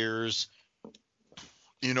 20 years,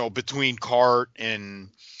 between kart, and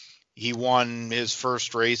he won his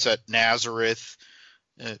first race at Nazareth.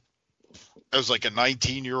 It was like a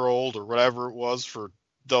 19-year-old or whatever it was for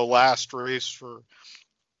the last race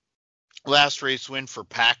win for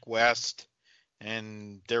Pac West,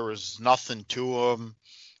 and there was nothing to him.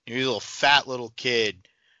 He was a little fat little kid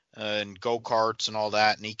and go-karts and all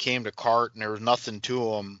that, and he came to kart and there was nothing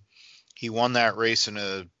to him. He won that race in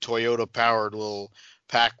a Toyota-powered little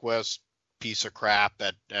Pac West piece of crap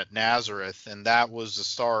at Nazareth, and that was the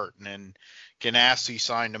start. And then Ganassi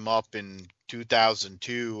signed him up in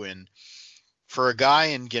 2002, and for a guy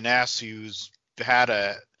in Ganassi who's had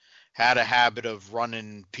a habit of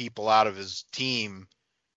running people out of his team,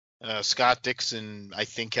 Scott Dixon, I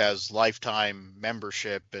think, has lifetime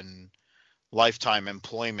membership and lifetime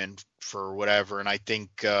employment for whatever. And I think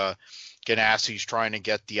Ganassi's trying to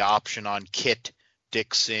get the option on Kit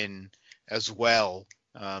Dixon as well,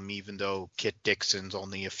 even though Kit Dixon's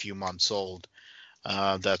only a few months old.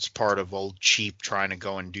 That's part of Old Cheap trying to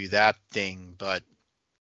go and do that thing. But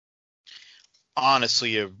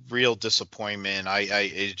honestly, a real disappointment.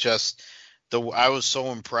 I was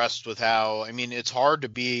so impressed with how, it's hard to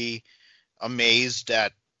be amazed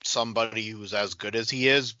at somebody who's as good as he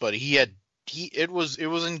is, but it was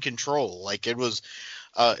in control. Like it was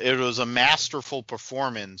a masterful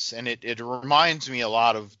performance, and it reminds me a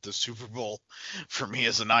lot of the Super Bowl for me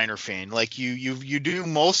as a Niner fan. Like you do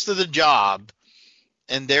most of the job,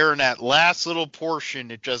 and there in that last little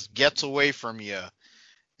portion, it just gets away from you.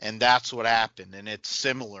 And that's what happened, and it's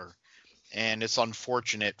similar, and it's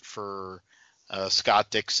unfortunate for Scott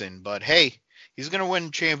Dixon. But hey, he's going to win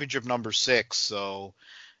championship number 6, so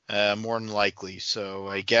more than likely. So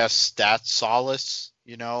I guess that's solace,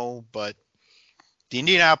 But the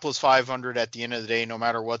Indianapolis 500, at the end of the day, no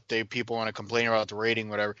matter what people want to complain about the rating,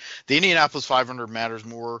 whatever, the Indianapolis 500 matters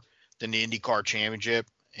more than the IndyCar championship,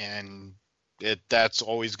 and that's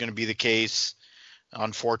always going to be the case,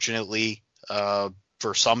 unfortunately.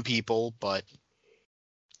 For some people, but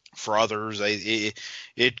for others,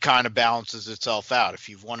 it kind of balances itself out. If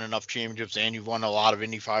you've won enough championships and you've won a lot of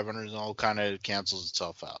Indy 500s, it all kind of cancels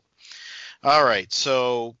itself out. All right,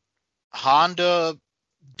 so Honda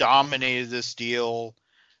dominated this deal.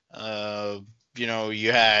 They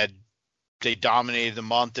dominated the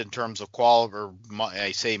month in terms of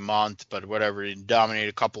I say month, but whatever. It dominated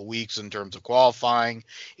a couple weeks in terms of qualifying.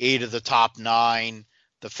 8 of the top 9.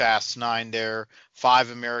 The Fast 9 there,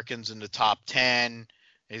 5 Americans in the top 10,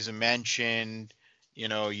 as I mentioned.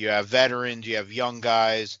 You have veterans, you have young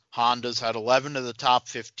guys. Honda's had 11 of the top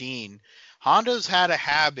 15. Honda's had a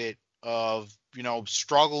habit of,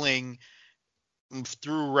 struggling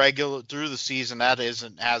through the season. That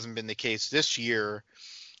hasn't been the case this year,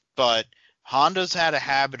 but Honda's had a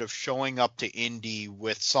habit of showing up to Indy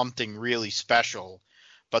with something really special.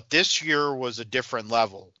 But this year was a different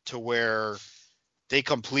level, to where they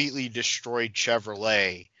completely destroyed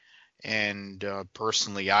Chevrolet, and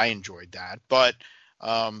personally, I enjoyed that. But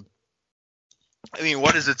what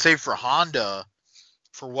does it say for Honda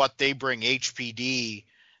for what they bring, HPD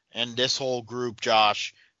and this whole group,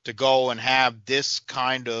 Josh, to go and have this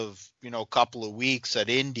kind of, couple of weeks at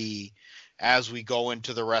Indy as we go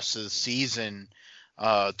into the rest of the season,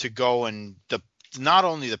 to go and not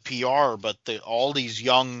only the PR, but all these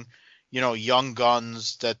young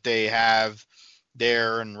guns that they have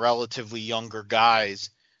there, and relatively younger guys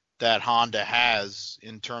that Honda has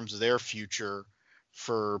in terms of their future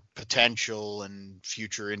for potential and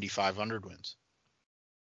future Indy 500 wins.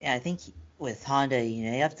 Yeah, I think with Honda, you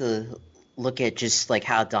have to look at just like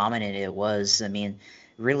how dominant it was. I mean,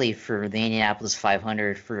 really, for the Indianapolis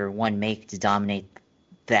 500, for one make to dominate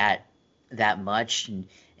that much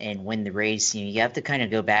and win the race, you have to kind of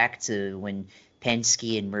go back to when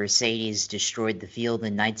Penske and Mercedes destroyed the field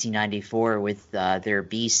in 1994 with their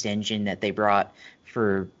Beast engine that they brought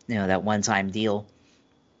for that one-time deal.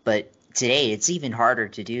 But today it's even harder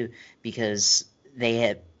to do, because they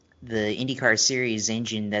have the IndyCar Series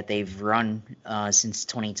engine that they've run since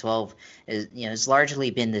 2012 has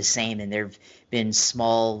largely been the same, and there've been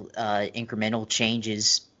small incremental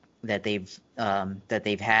changes that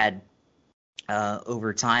they've had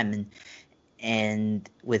over time, and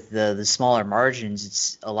with the smaller margins,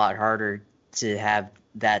 it's a lot harder to have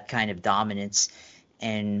that kind of dominance.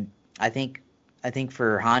 And I think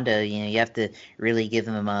for Honda, you have to really give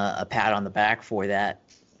them a pat on the back for that,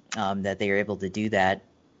 that they are able to do that.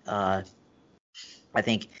 I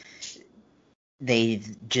think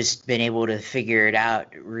they've just been able to figure it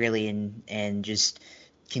out, really, and just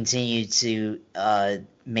continue to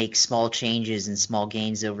make small changes and small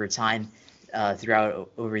gains over time,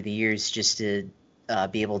 throughout over the years, just to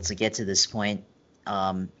be able to get to this point.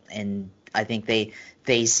 And I think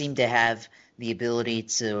they seem to have the ability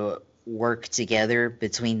to work together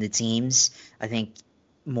between the teams. I think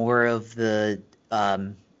more of the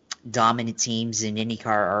dominant teams in IndyCar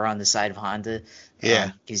are on the side of Honda.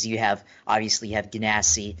 Yeah. Because you have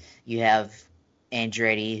Ganassi, you have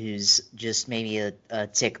Andretti, who's just maybe a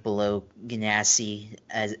tick below Ganassi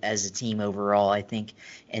as a team overall, I think.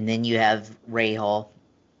 And then you have Rahal,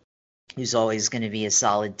 who's always going to be a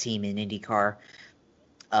solid team in IndyCar.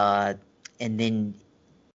 And then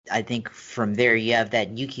I think from there you have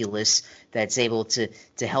that nucleus that's able to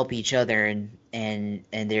help each other, and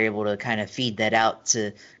they're able to kind of feed that out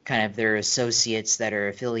to kind of their associates that are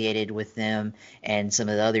affiliated with them and some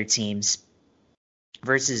of the other teams,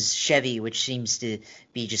 versus Chevy, which seems to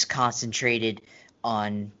be just concentrated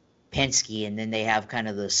on Penske, and then they have kind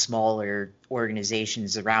of the smaller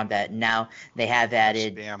organizations around that. And now they have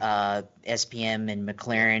added SPM and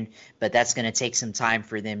McLaren, but that's going to take some time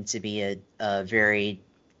for them to be a very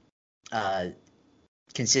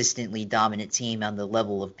consistently dominant team on the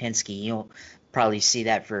level of Penske. You don't probably see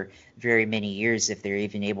that for very many years if they're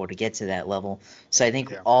even able to get to that level. So I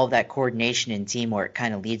think all that coordination and teamwork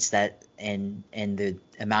kind of leads that, and the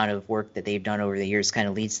amount of work that they've done over the years kind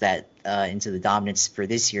of leads that into the dominance for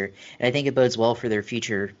this year. And I think it bodes well for their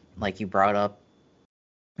future, like you brought up.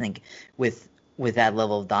 I think with that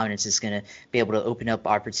level of dominance, it's going to be able to open up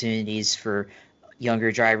opportunities for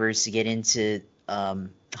younger drivers to get into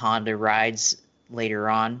Honda rides later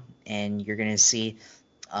on, and you're going to see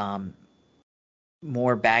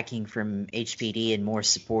more backing from HPD and more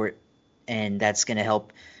support, and that's going to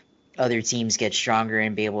help other teams get stronger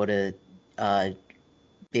and be able to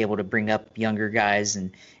bring up younger guys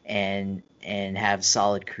and have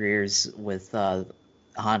solid careers with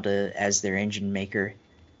Honda as their engine maker.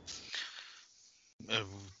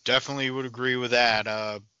 Definitely would agree with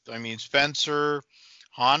that. Spencer,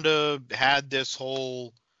 Honda had this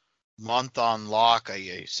whole month on lock.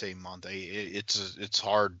 I say month. It's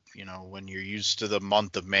hard, when you're used to the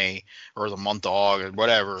month of May or the month of August,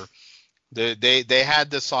 whatever. They had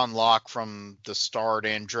this on lock from the start.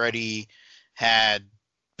 Andretti had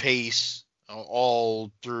pace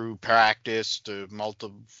all through practice to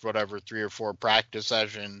 3 or 4 practice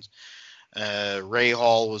sessions.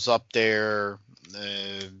 Rahal was up there,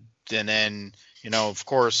 and then of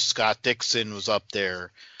course Scott Dixon was up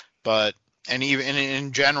there, and even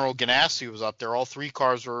in general Ganassi was up there. All 3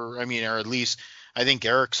 cars were, or at least I think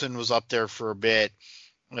Ericsson was up there for a bit.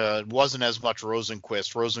 It wasn't as much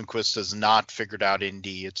Rosenqvist. Rosenqvist has not figured out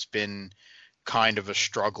Indy. It's been kind of a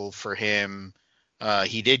struggle for him.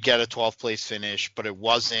 He did get a 12th place finish, but it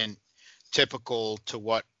wasn't typical to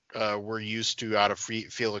what we're used to out of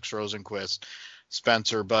Felix Rosenqvist,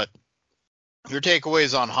 Spencer. But your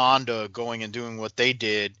takeaways on Honda going and doing what they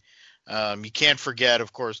did, you can't forget,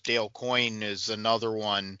 of course, Dale Coyne is another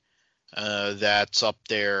one that's up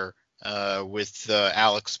there with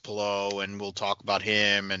Alex Palou, and we'll talk about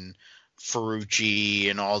him and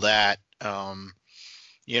Ferrucci and all that.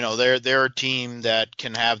 They're a team that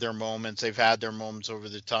can have their moments. They've had their moments over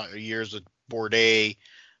the years with Bourdais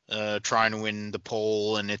trying to win the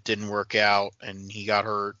pole, and it didn't work out, and he got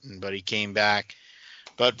hurt, but he came back.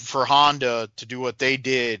 But for Honda to do what they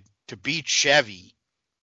did to beat Chevy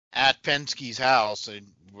at Penske's house,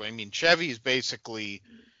 Chevy is basically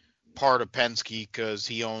part of Penske because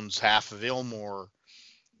he owns half of Ilmor.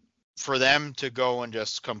 For them to go and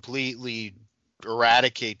just completely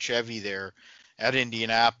eradicate Chevy there at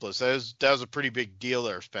Indianapolis, that was a pretty big deal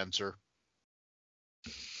there, Spencer.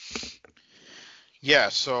 Yeah,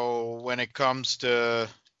 so when it comes to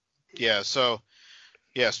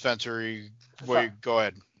Spencer, go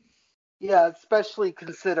ahead. Yeah, especially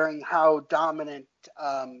considering how dominant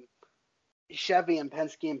Chevy and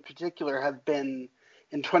Penske in particular have been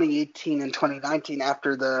in 2018 and 2019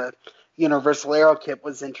 after the Universal Aero Kit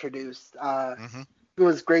was introduced. It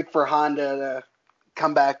was great for Honda to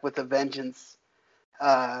come back with a vengeance,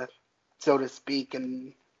 so to speak,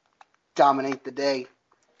 and dominate the day.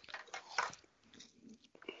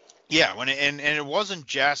 Yeah, it wasn't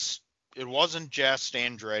just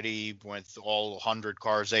Andretti with all 100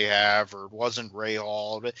 cars they have, or it wasn't Ray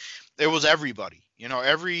Hall. It was everybody.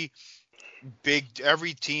 Every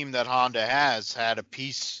team that Honda has had a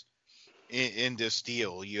piece in this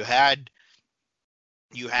deal. You had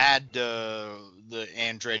the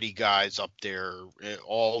Andretti guys up there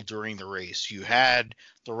all during the race. You had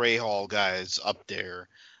the Ray Hall guys up there.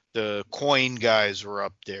 The Coyne guys were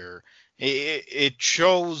up there. It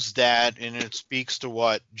shows that, and it speaks to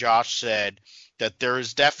what Josh said, that there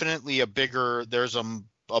is definitely there's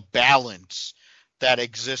a balance that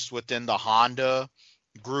exists within the Honda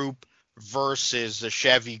group versus the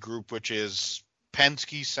Chevy group, which is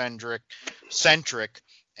Penske centric,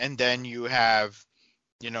 and then you have,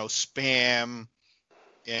 Spam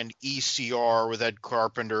and ECR with Ed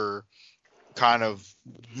Carpenter kind of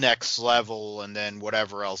next level, and then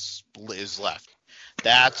whatever else is left.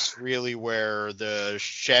 That's really where the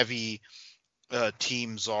Chevy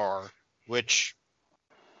teams are, which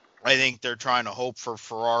I think they're trying to hope for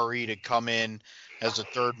Ferrari to come in as a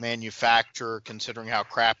third manufacturer, considering how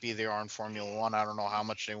crappy they are in Formula One. I don't know how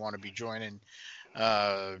much they want to be joining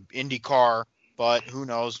IndyCar, but who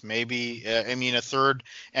knows? Maybe a third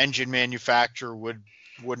engine manufacturer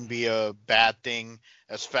wouldn't be a bad thing,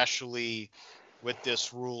 especially with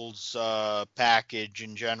this rules package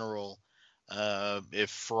in general. If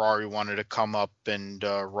Ferrari wanted to come up and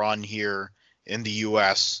run here in the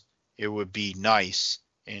U.S., it would be nice.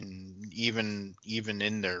 And even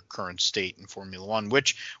in their current state in Formula One,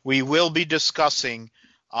 which we will be discussing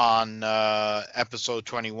on episode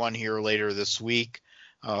 21 here later this week.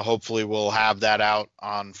 Hopefully we'll have that out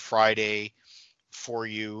on Friday for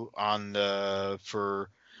you for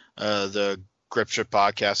the Gripship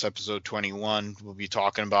Podcast episode 21. We'll be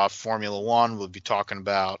talking about Formula One. We'll be talking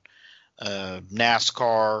about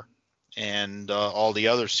NASCAR and all the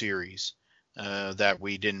other series that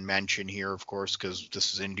we didn't mention here, of course, because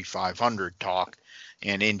this is Indy 500 talk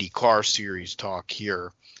and IndyCar series talk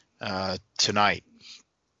here tonight.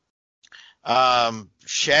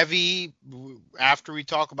 Chevy, after we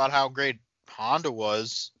talk about how great Honda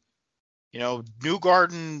was,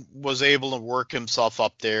 Newgarden was able to work himself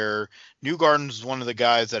up there. Newgarden's one of the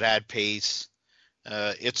guys that had pace.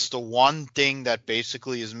 It's the one thing that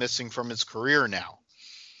basically is missing from his career now.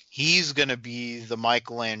 He's going to be the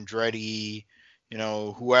Michael Andretti,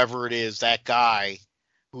 whoever it is, that guy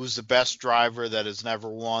who's the best driver that has never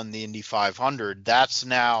won the Indy 500. That's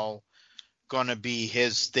now going to be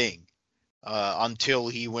his thing until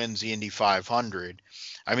he wins the Indy 500.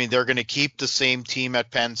 They're going to keep the same team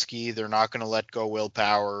at Penske. They're not going to let go Will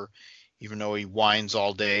Power, even though he whines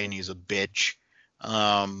all day and he's a bitch.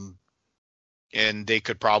 And they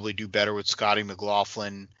could probably do better with Scotty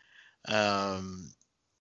McLaughlin.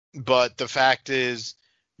 But the fact is,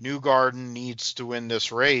 Newgarden needs to win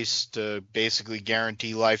this race to basically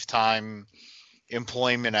guarantee lifetime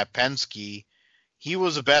employment at Penske. He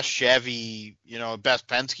was the best Chevy, best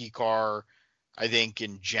Penske car, I think,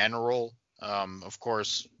 in general. Of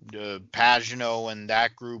course, Pagenaud and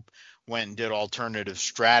that group went and did alternative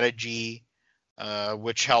strategy.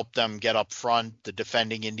 which helped them get up front, the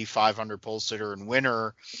defending Indy 500 pole sitter and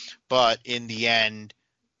winner. But in the end,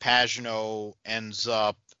 Pagenaud ends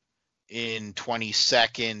up in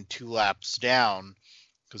 22nd, 2 laps down,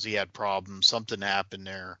 because he had problems. Something happened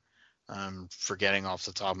there. I'm forgetting off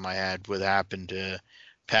the top of my head what happened to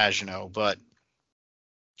Pagenaud,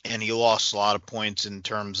 and he lost a lot of points in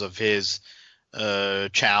terms of his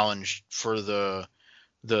challenge for the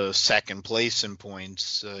second place in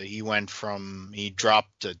points. He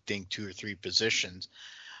dropped, I think, 2 or 3 positions.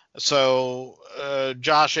 So,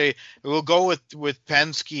 Josh, we'll go with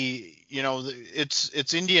Penske. You know,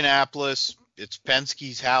 it's Indianapolis. It's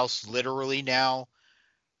Penske's house, literally now.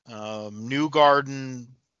 Newgarden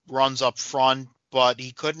runs up front, but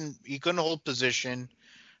he couldn't hold position.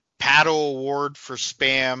 Pato Award for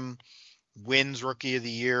Spam wins Rookie of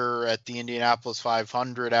the Year at the Indianapolis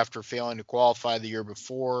 500 after failing to qualify the year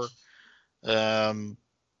before. But,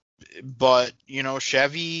 you know,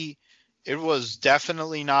 Chevy, it was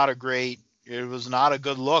definitely not a good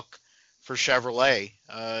look for Chevrolet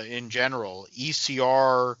in general.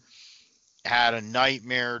 ECR had a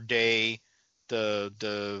nightmare day.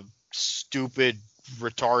 The stupid,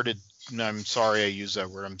 retarded, I'm sorry I use that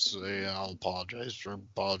word. I'll apologize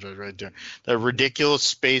right there. The ridiculous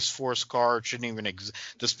Space Force car shouldn't even exist.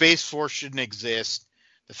 The Space Force shouldn't exist.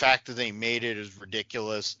 The fact that they made it is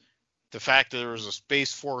ridiculous. The fact that there was a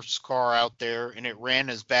Space Force car out there and it ran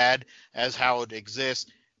as bad as how it exists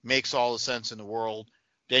makes all the sense in the world.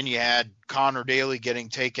 Then you had Connor Daly getting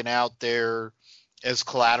taken out there as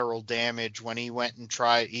collateral damage when he went and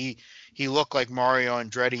tried. He looked like Mario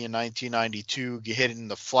Andretti in 1992, hitting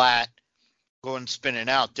the flat, going spinning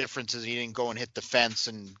out. Difference is he didn't go and hit the fence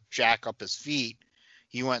and jack up his feet.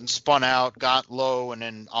 He went and spun out, got low, and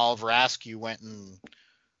then Oliver Askew went and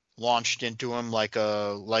launched into him like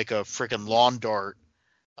a freaking lawn dart.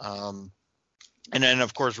 And then,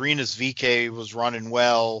 of course, Rinus VeeKay was running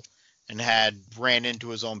well and ran into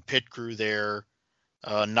his own pit crew there.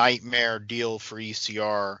 Nightmare deal for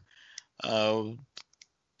ECR.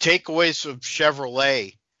 Takeaways of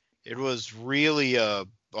Chevrolet. It was really a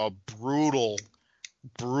brutal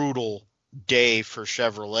day for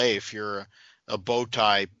Chevrolet if you're a bow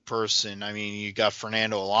tie person. I mean, you got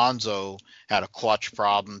Fernando Alonso had a clutch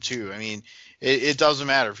problem too. I mean, it doesn't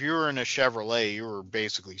matter. If you were in a Chevrolet, you were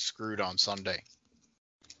basically screwed on Sunday.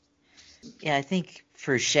 Yeah, I think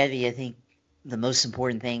for Chevy, I think the most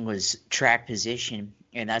important thing was track position,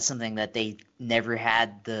 and that's something that they never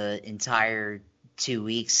had the entire 2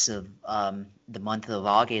 weeks of the month of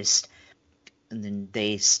August. And then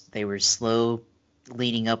they were slow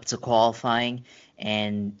leading up to qualifying,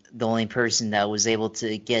 and the only person that was able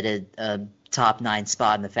to get a top 9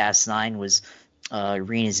 spot in the Fast 9 was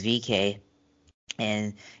Rinus VeeKay.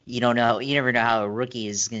 And you never know how a rookie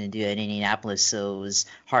is going to do at Indianapolis, so it was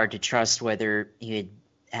hard to trust whether he would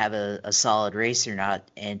have a solid race or not.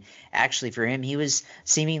 And actually for him, he was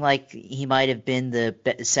seeming like he might have been the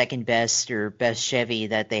second best or best Chevy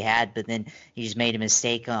that they had, but then he just made a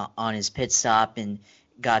mistake on his pit stop and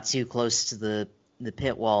got too close to the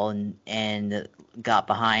pit wall and got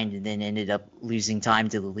behind, and then ended up losing time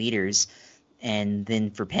to the leaders. And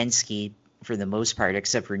then for Penske, for the most part,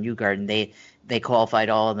 except for Newgarden, they qualified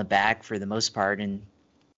all in the back for the most part, and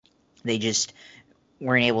they just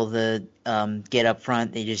weren't able to get up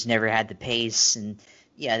front. They just never had the pace. And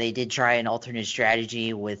yeah, they did try an alternate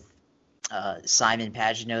strategy with Simon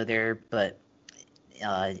Pagenaud there, but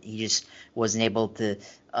he just wasn't able to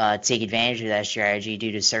take advantage of that strategy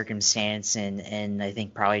due to circumstance and I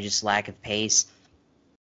think probably just lack of pace.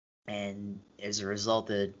 And as a result,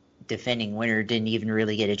 the defending winner didn't even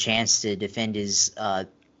really get a chance to defend his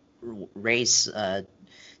race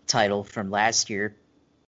title from last year.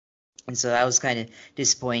 And so that was kind of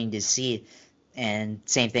disappointing to see. And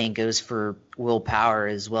same thing goes for Will Power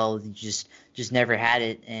as well. He just never had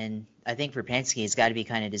it. And I think for Penske, it's got to be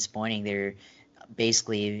kind of disappointing. They're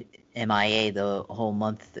basically MIA the whole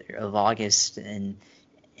month of August and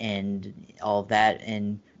all of that.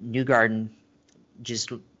 And Newgarden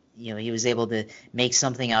just, he was able to make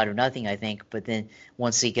something out of nothing, I think. But then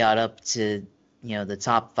once he got up to, the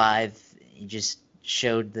top 5, he just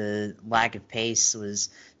showed the lack of pace was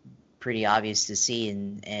pretty obvious to see,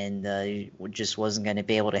 and just wasn't going to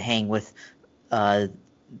be able to hang with the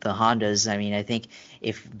Hondas. I mean, I think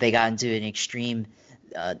if they got into an extreme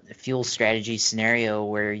fuel strategy scenario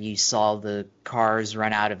where you saw the cars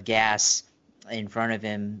run out of gas in front of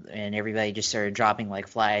him and everybody just started dropping like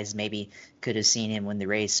flies, maybe could have seen him win the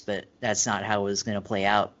race, but that's not how it was going to play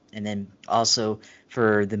out. And then also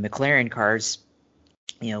for the McLaren cars,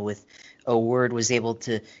 with O'Ward was able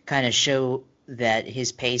to kind of show that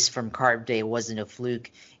his pace from Carb Day wasn't a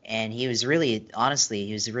fluke, and he was really, honestly,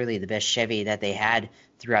 he was really the best Chevy that they had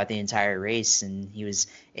throughout the entire race, and he was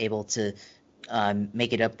able to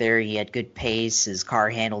make it up there. He had good pace. His car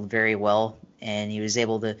handled very well, and he was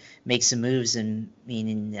able to make some moves. And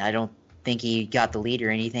meaning, I don't think he got the lead or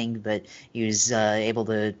anything, but he was able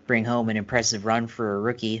to bring home an impressive run for a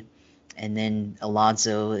rookie. And then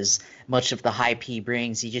Alonso, as much of the hype he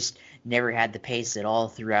brings, he just never had the pace at all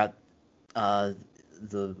throughout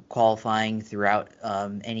the qualifying, throughout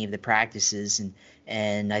any of the practices.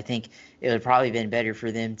 And I think it would probably have been better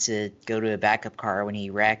for them to go to a backup car when he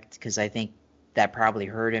wrecked, because I think that probably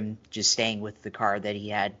hurt him just staying with the car that he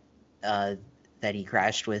had that he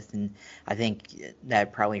crashed with, and I think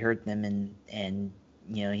that probably hurt them. And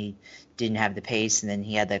he didn't have the pace, and then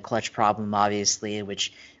he had that clutch problem, obviously,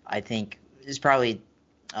 which I think is probably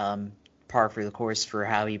par for the course for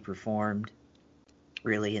how he performed,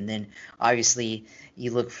 really. And then obviously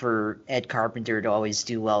you look for Ed Carpenter to always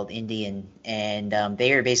do well at Indy, and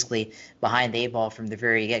they are basically behind the eight ball from the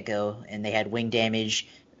very get-go, and they had wing damage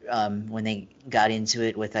when they got into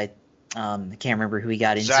it with I can't remember who he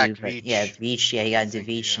got into, Zach but Veach. yeah, Veach, yeah, he got into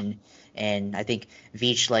Veach, and I think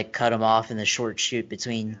Veach cut him off in the short shoot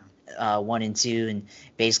between 1 and 2, and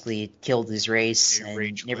basically killed his race,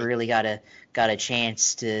 and never really got a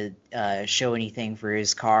chance to show anything for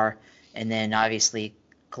his car. And then obviously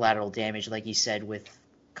collateral damage, like you said, with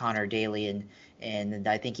Connor Daly, and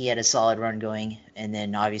I think he had a solid run going. And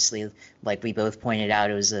then obviously, like we both pointed out,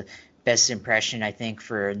 it was a best impression, I think,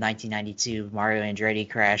 for 1992 Mario Andretti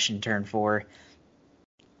crash in Turn 4,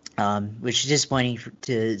 which is disappointing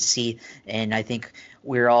to see. And I think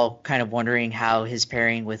we're all kind of wondering how his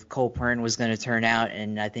pairing with Cole Pearn was going to turn out,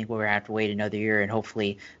 and I think we're going to have to wait another year, and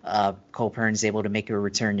hopefully Cole Pearn's able to make a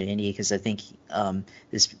return to Indy, because I think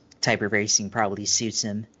this type of racing probably suits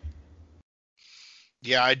him.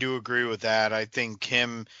 Yeah, I do agree with that. I think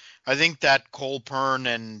that Cole Pearn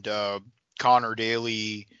and Connor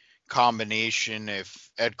Daly combination,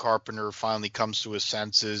 if Ed Carpenter finally comes to his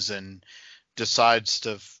senses and decides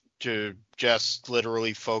to just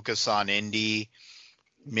literally focus on Indy,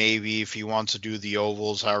 maybe if he wants to do the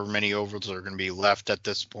ovals, however many ovals are going to be left at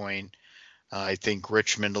this point, I think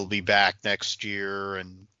Richmond will be back next year,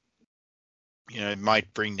 and it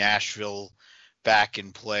might bring Nashville back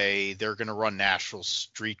in play. They're going to run Nashville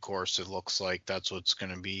street course. It looks like that's what's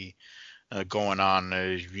going to be going on.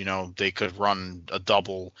 They could run a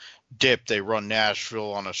double dip. They run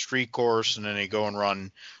Nashville on a street course, and then they go and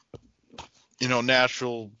run,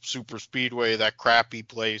 Nashville Super Speedway, that crappy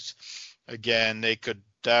place. Again,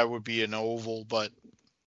 that would be an oval, but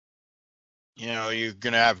you're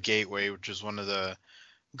going to have Gateway, which is one of the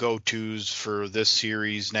go-tos for this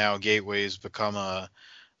series now. Gateway has become one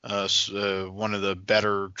of the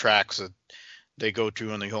better tracks that they go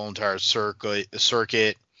to on the whole entire circuit.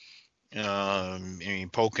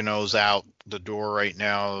 Pocono's out the door right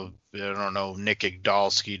now. I don't know. Nick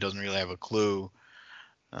Igdalski doesn't really have a clue.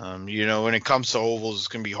 When it comes to ovals, it's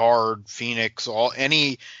going to be hard. Phoenix,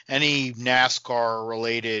 any NASCAR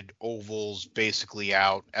related ovals basically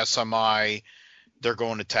out. SMI, they're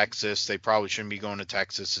going to Texas. They probably shouldn't be going to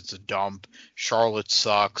Texas. It's a dump. Charlotte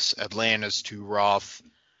sucks. Atlanta's too rough.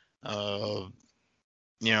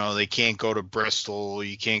 They can't go to Bristol.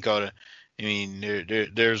 You can't go to.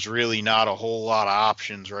 There's really not a whole lot of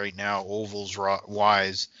options right now, ovals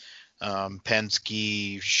wise.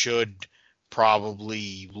 Penske should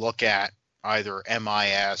probably look at either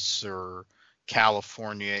MIS or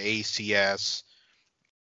California ACS.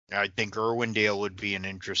 I think Irwindale would be an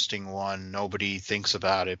interesting one. Nobody thinks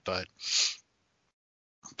about it, but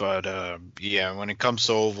yeah, when it comes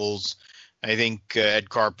to ovals, I think Ed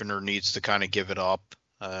Carpenter needs to kind of give it up.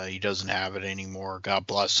 He doesn't have it anymore. God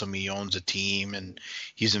bless him. He owns a team and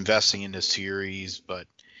he's investing in the series, but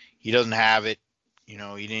he doesn't have it. He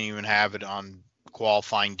didn't even have it on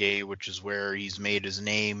qualifying day, which is where he's made his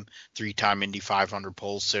name. 3-time Indy 500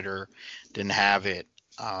 pole sitter. Didn't have it.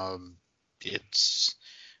 I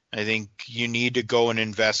think you need to go and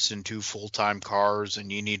invest in 2 full-time cars,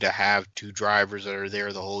 and you need to have 2 drivers that are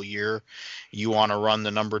there the whole year. You want to run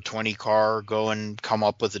the number 20 car, go and come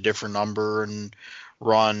up with a different number and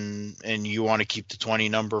run, and you want to keep the 20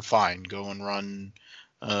 number, fine. Go and run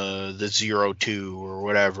the 02 or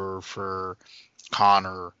whatever for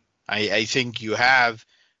Connor. I think you have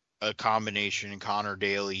a combination in Connor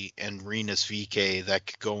Daly and Rinus VeeKay that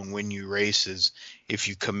could go and win you races if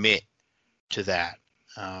you commit to that.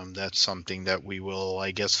 That's something that we will,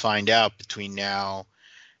 I guess, find out between now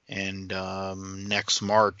and next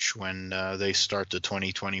March when they start the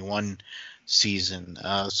 2021 season.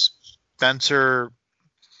 Spencer,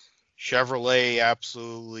 Chevrolet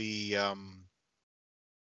absolutely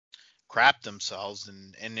crapped themselves,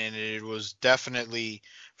 and it was definitely,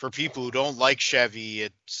 for people who don't like Chevy,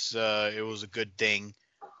 it was a good thing.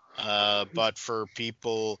 But for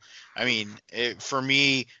people, I mean, for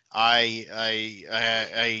me,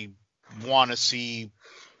 I want to see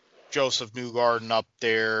Joseph Newgarden up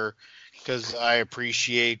there because I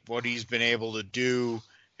appreciate what he's been able to do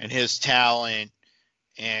and his talent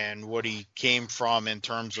and what he came from in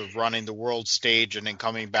terms of running the world stage and then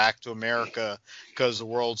coming back to America because the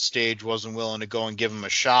world stage wasn't willing to go and give him a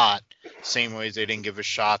shot. Same way they didn't give a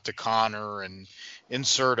shot to Connor and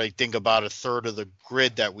insert, I think, about a third of the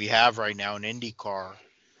grid that we have right now in IndyCar.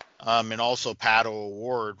 And also Pato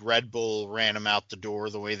O'Ward. Red Bull ran him out the door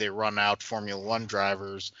the way they run out Formula One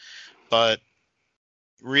drivers. But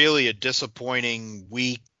really a disappointing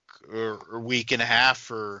week or week and a half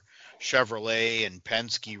for Chevrolet and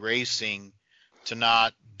Penske Racing to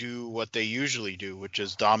not do what they usually do, which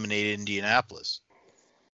is dominate Indianapolis.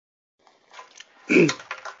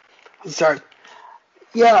 Sorry.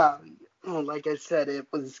 Yeah, like I said, it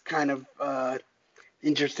was kind of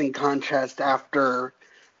interesting contrast after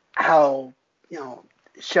how,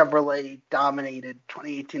 Chevrolet dominated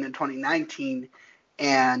 2018 and 2019,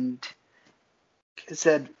 and like I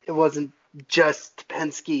said, it wasn't just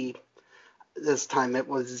Penske this time. It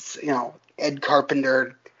was, Ed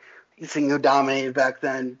Carpenter, who dominated back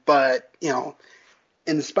then. But,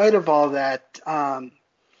 in spite of all that,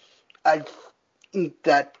 I think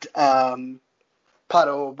that Pato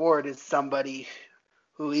O'Ward is somebody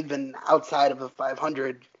who, even outside of the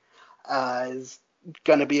 500, is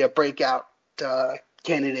going to be a breakout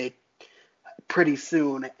candidate pretty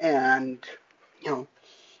soon. And,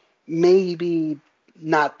 maybe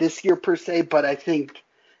not this year per se, but I think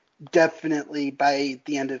definitely by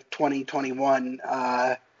the end of 2021,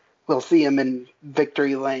 we'll see him in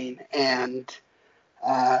victory lane, and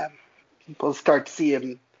we'll start to see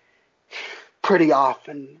him pretty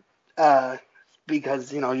often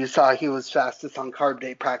because, you saw he was fastest on carb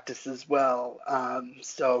day practice as well.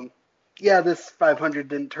 So, yeah, this 500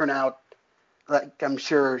 didn't turn out like I'm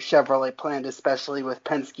sure Chevrolet planned, especially with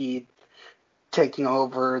Penske taking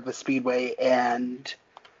over the speedway and,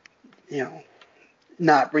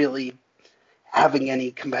 not really having any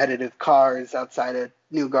competitive cars outside of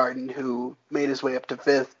Newgarden, who made his way up to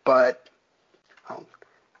fifth. But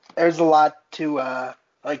there's a lot to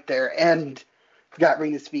like there. And got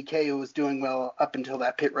Rinus VeeKay, who was doing well up until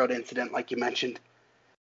that pit road incident, like you mentioned.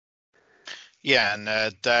 Yeah, and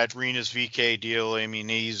that Rinus VeeKay deal, I mean,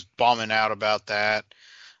 he's bumming out about that.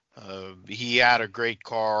 He had a great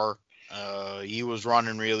car. He was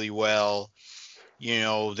running really well.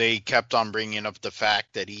 They kept on bringing up the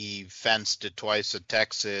fact that he fenced it twice at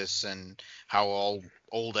Texas and how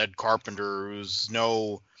old Ed Carpenter,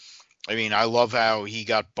 I love how he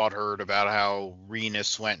got butthurt about how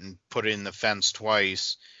Rinus went and put in the fence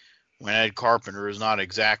twice when Ed Carpenter is not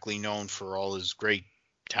exactly known for all his great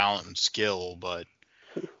talent and skill, but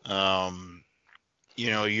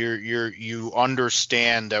you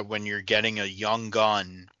understand that when you're getting a young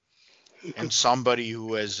gun and somebody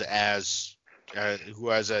who is as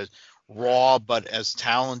raw but as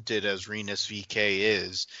talented as Rinus VeeKay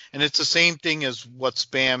is, and it's the same thing as what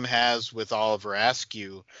Spam has with Oliver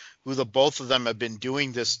Askew, who the both of them have been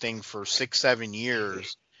doing this thing for 6-7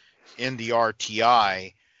 years in the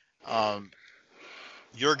RTI.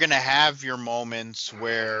 You're going to have your moments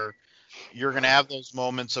where you're going to have those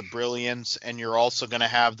moments of brilliance, and you're also going to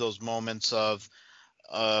have those moments of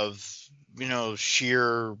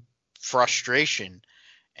sheer frustration.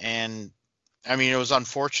 And I mean, it was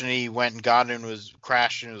unfortunate he went and got in, was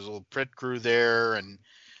crashing his little pit crew there, and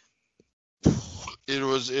it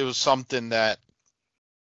was something that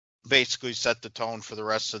basically set the tone for the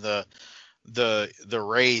rest of the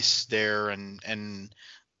race there, and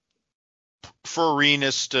for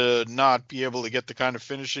Rinus to not be able to get the kind of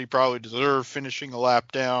finish he probably deserved, finishing a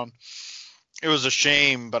lap down, it was a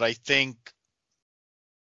shame. But I think,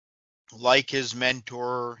 like his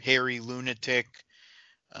mentor Harry Lunatic,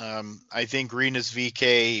 I think Rinus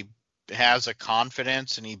VeeKay has a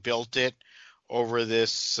confidence, and he built it over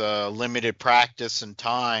this limited practice and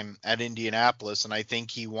time at Indianapolis, and I think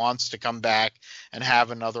he wants to come back and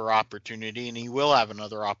have another opportunity, and he will have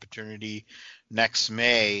another opportunity next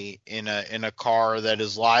May in a car that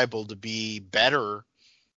is liable to be better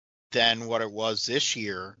than what it was this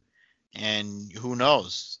year. And who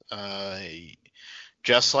knows?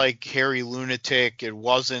 Just like Harry Lunatic, it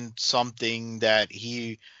wasn't something that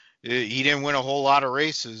he didn't win a whole lot of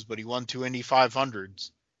races, but he won 2 Indy 500s,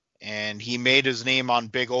 and he made his name on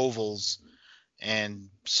big ovals. And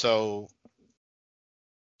so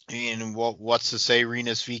And what's to say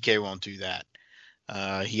Rinus VeeKay won't do that?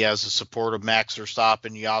 He has the support of Max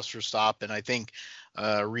Verstappen, Jos Verstappen. I think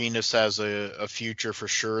Rinus has a future for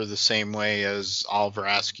sure, the same way as Oliver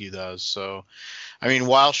Askew does. So, I mean,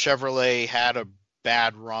 while Chevrolet had a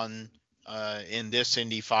bad run in this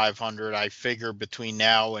Indy 500, I figure between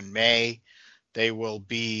now and May, they will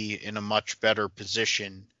be in a much better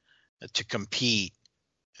position to compete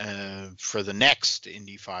for the next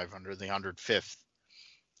Indy 500, the 105th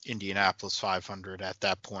Indianapolis 500 at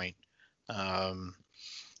that point.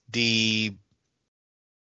 The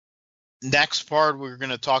next part we're going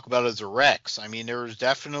to talk about is the wrecks. I mean, there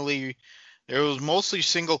was mostly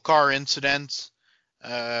single car incidents.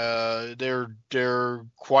 They're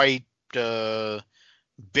quite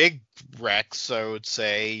big wrecks, I would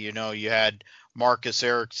say. You know, you had Marcus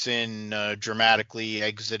Ericsson dramatically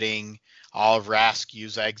exiting. Oliver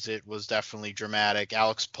Askew's exit was definitely dramatic.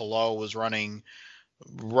 Alex Palou was running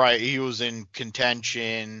right. He was in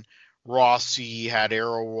contention. Rossi had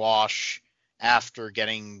aero wash after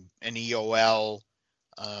getting an EOL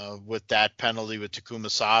with that penalty with Takuma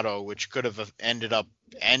Sato, which could have ended up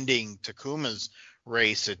ending Takuma's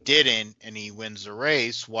race. It didn't, and he wins the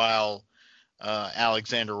race while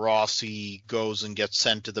Alexander Rossi goes and gets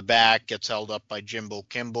sent to the back, gets held up by Jimbo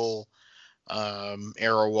Kimball.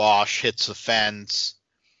 Aero wash, hits the fence.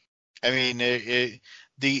 I mean,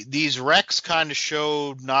 these wrecks kind of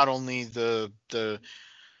showed not only the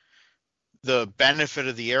benefit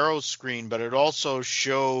of the aero screen, but it also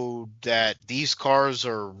showed that these cars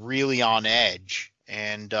are really on edge.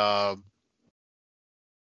 And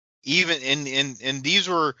even in these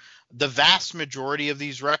were the vast majority of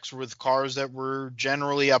these wrecks were with cars that were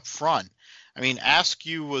generally up front. I mean,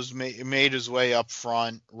 Askew was made his way up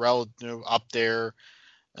front, relative up there.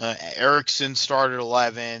 Ericsson started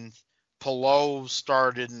 11th. Palou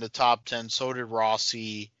started in the top 10. So did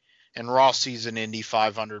Rossi. And Rossi's an Indy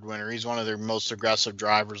 500 winner. He's one of their most aggressive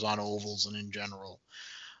drivers on ovals and in general.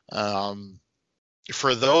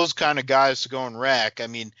 For those kind of guys to go and wreck, I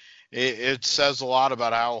mean, it says a lot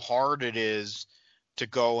about how hard it is to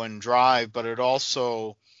go and drive, but it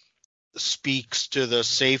also speaks to the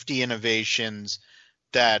safety innovations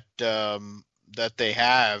that that they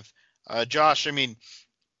have. Josh, I mean,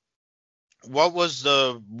 what was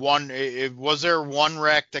the one? Was there one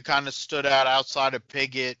wreck that kind of stood out outside of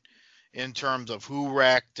Piggott in terms of who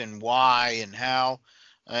wrecked and why and how?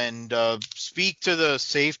 And speak to the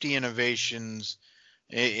safety innovations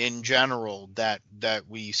in general that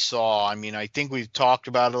we saw. I mean, I think we've talked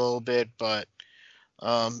about it a little bit, but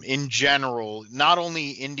in general, not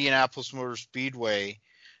only Indianapolis Motor Speedway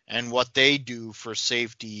and what they do for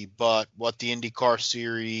safety, but what the IndyCar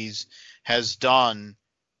Series has done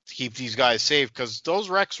to keep these guys safe, because those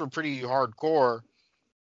wrecks were pretty hardcore,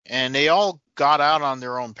 and they all got out on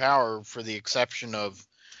their own power, for the exception of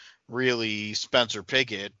really Spencer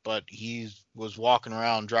Piggott, but he was walking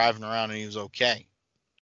around, driving around, and he was okay.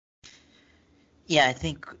 Yeah, I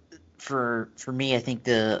think for me, I think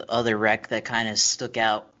the other wreck that kind of stuck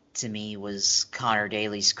out to me was Connor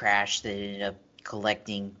Daly's crash that ended up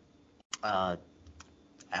collecting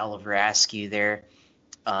Oliver Askew there.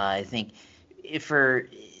 I think for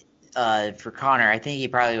Connor, I think he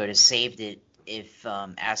probably would have saved it if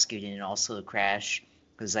Askew didn't also crash,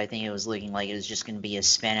 because I think it was looking like it was just going to be a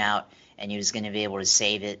spin out and he was going to be able to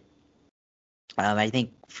save it. I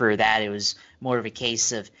think for that, it was more of a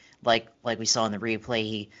case of, like we saw in the replay,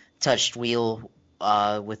 he touched wheel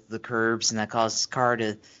with the curbs, and that caused his car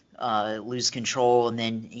to lose control, and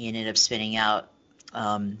then he ended up spinning out.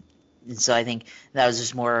 And so I think that was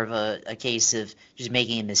just more of a case of just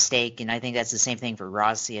making a mistake, and I think that's the same thing for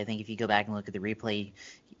Rossi. I think if you go back and look at the replay,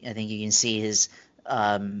 I think you can see his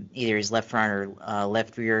either his left front or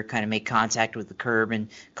left rear kind of make contact with the curb and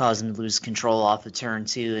cause him to lose control off of turn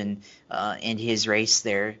 2 and end his race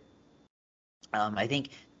there. I think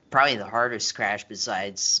probably the hardest crash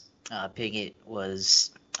besides Piggott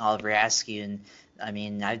was Oliver Askew, and I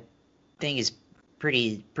mean, I think it's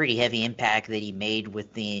pretty heavy impact that he made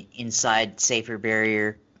with the inside safer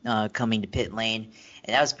barrier coming to pit lane,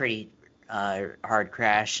 and that was pretty hard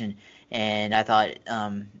crash, and I thought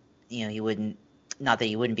he wouldn't, not that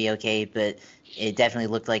he wouldn't be okay, but it definitely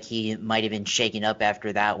looked like he might have been shaken up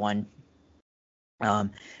after that one.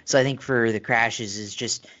 So I think for the crashes is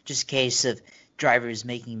just a case of drivers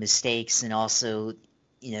making mistakes and also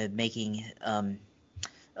making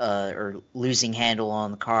or losing handle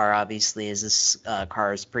on the car, obviously, as this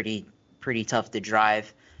car is pretty tough to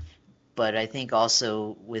drive. But I think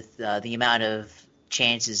also with the amount of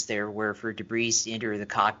chances there were for debris to enter the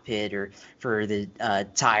cockpit, or for the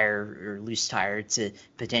tire or loose tire to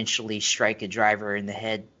potentially strike a driver in the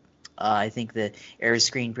head I think the air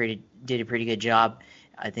screen did a pretty good job.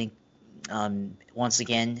 I think once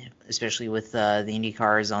again, especially with the Indy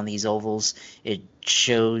cars on these ovals, it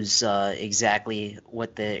shows exactly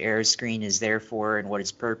what the air screen is there for and what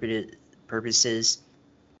its purpose is.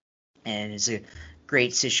 And it's a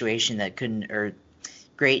great situation that couldn't, or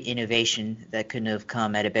great innovation that couldn't have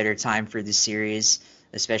come at a better time for the series,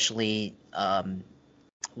 especially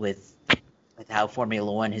with how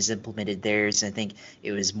Formula One has implemented theirs. I think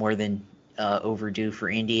it was more than overdue for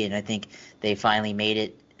Indy, and I think they finally made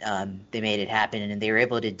it. They made it happen, and they were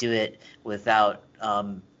able to do it without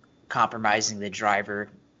compromising the driver.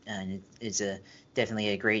 And it's definitely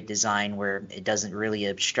a great design where it doesn't really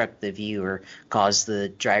obstruct the view or cause the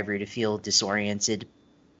driver to feel disoriented.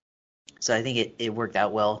 So I think it worked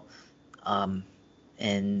out well, and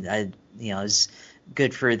it's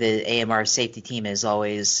good for the AMR safety team as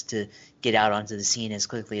always to get out onto the scene as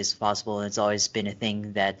quickly as possible. And it's always been a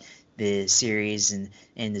thing that the series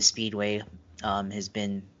and the Speedway has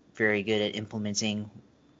been very good at implementing,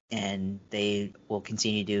 and they will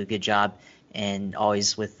continue to do a good job, and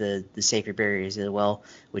always with the safer barriers as well,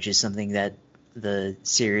 which is something that the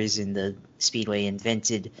series and the Speedway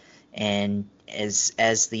invented. And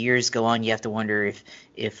as the years go on, you have to wonder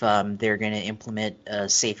if they're going to implement a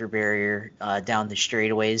safer barrier down the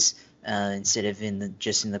straightaways instead of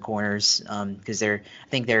just in the corners, because I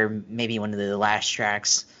think they're maybe one of the last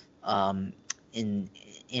tracks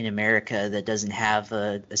in America that doesn't have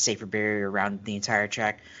a safer barrier around the entire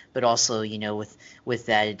track. But also, with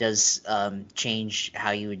that, it does change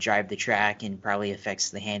how you would drive the track and probably affects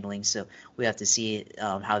the handling. So we have to see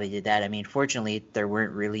how they did that. I mean, fortunately, there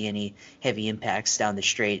weren't really any heavy impacts down the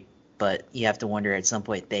straight, but you have to wonder at some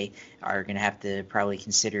point they are going to have to probably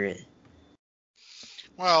consider it.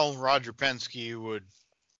 Well, Roger Penske would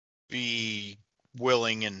be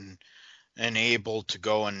willing and able to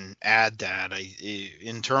go and add that.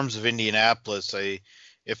 In terms of Indianapolis,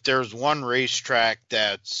 if there's one racetrack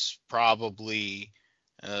that's probably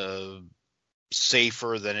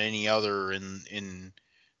safer than any other in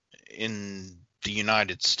the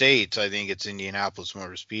United States, I think it's Indianapolis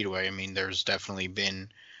Motor Speedway. I mean, there's definitely been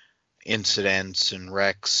incidents and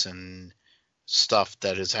wrecks and stuff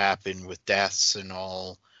that has happened with deaths and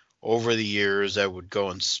all over the years that would go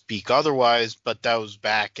and speak otherwise, but that was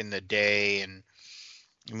back in the day. And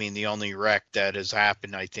I mean, the only wreck that has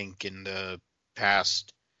happened, I think, in the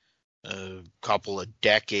past couple of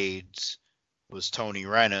decades was Tony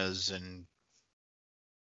Rena's, and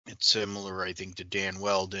it's similar, I think, to Dan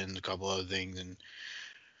Weldon, a couple other things and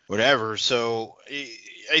whatever. So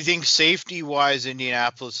I think safety-wise,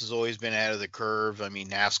 Indianapolis has always been ahead of the curve. I mean,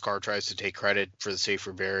 NASCAR tries to take credit for the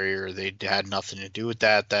safer barrier. They had nothing to do with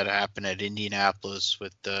that. That happened at Indianapolis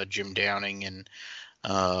with Jim Downing and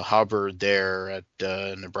Hubbard there at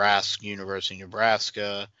University of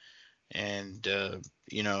Nebraska. And,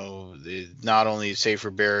 not only the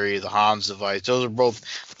safer barrier, the Hans device, those are both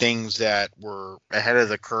things that were ahead of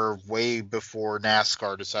the curve way before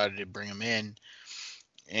NASCAR decided to bring them in.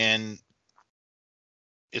 And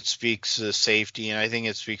it speaks to safety, and I think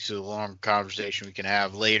it speaks to the long conversation we can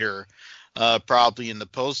have later, probably in the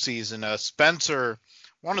postseason. Spencer,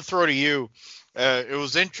 I want to throw to you. It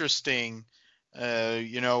was interesting.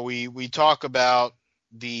 We talk about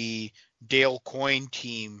the Dale Coyne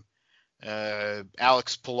team.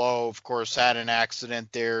 Alex Palou, of course, had an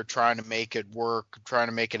accident there, trying to make it work, trying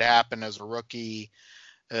to make it happen as a rookie.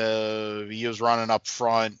 He was running up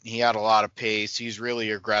front. He had a lot of pace. He's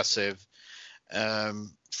really aggressive.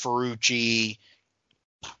 Ferrucci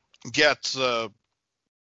gets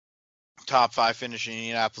top 5 finish in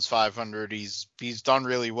Indianapolis 500. He's done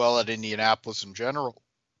really well at Indianapolis in general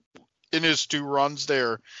in his 2 runs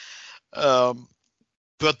there.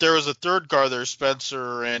 But there was a third car there,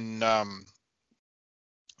 Spencer, and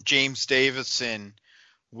James Davison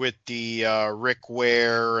with the Rick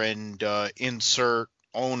Ware and Insert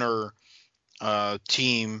owner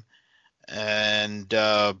team, and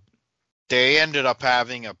they ended up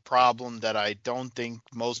having a problem that I don't think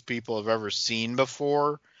most people have ever seen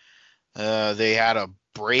before. They had a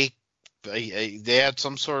brake. They had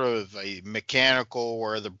some sort of a mechanical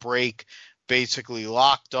where the brake basically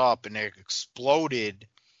locked up and it exploded,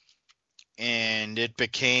 and it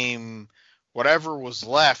became whatever was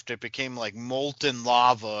left. It became like molten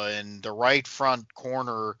lava, and the right front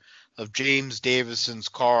corner of James Davison's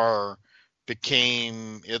car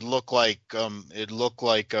became. It looked like a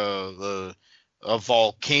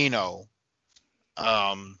volcano.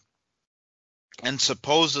 And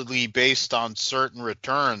supposedly, based on certain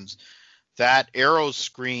returns, that aero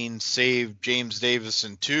screen saved James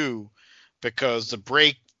Davison too, because the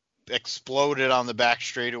brake exploded on the back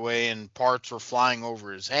straightaway and parts were flying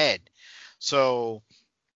over his head. So,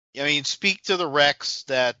 I mean, speak to the wrecks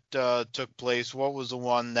that took place. What was the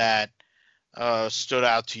one that stood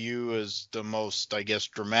out to you as the most, I guess,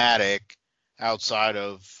 dramatic outside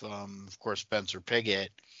of course, Spencer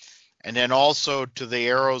Pigot? And then also to the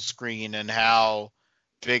aero screen and how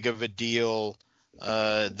big of a deal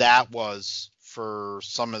that was for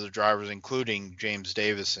some of the drivers, including James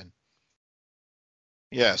Davison.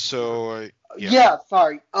 Yeah, so Yeah,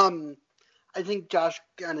 sorry. I think Josh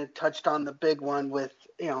kind of touched on the big one with,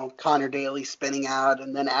 Connor Daly spinning out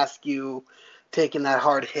and then Askew taking that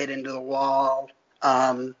hard hit into the wall.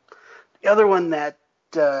 The other one that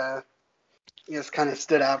just kind of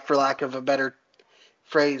stood out, for lack of a better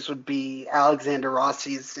phrase, would be Alexander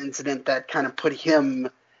Rossi's incident that kind of put him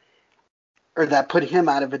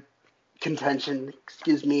out of contention,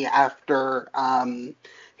 after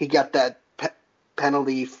he got that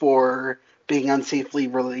penalty for being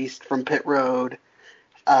unsafely released from pit road.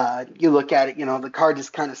 You look at it, the car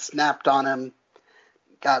just kind of snapped on him,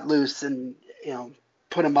 got loose, and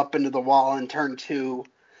put him up into the wall in turn two.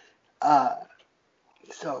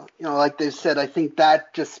 So, like they said, I think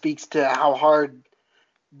that just speaks to how hard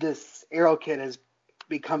this Aero kit has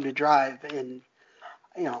become to drive, and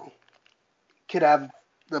could have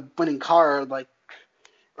the winning car like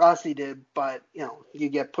Rossi did, but you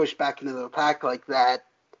get pushed back into the pack like that,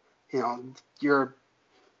 you're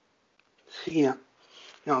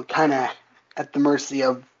kind of at the mercy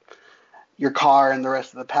of your car and the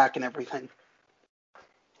rest of the pack and everything.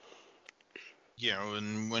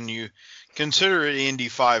 And when you consider it Indy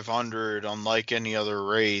 500, unlike any other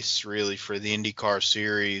race really for the IndyCar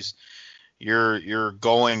series, you're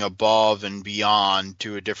going above and beyond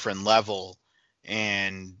to a different level,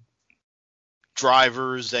 and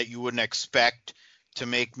drivers that you wouldn't expect to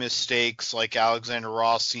make mistakes like Alexander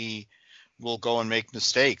Rossi will go and make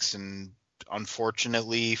mistakes. And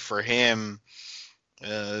unfortunately for him,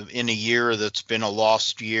 in a year that's been a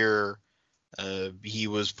lost year, he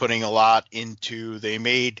was putting a lot into. They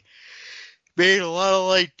made a lot of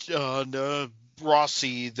light on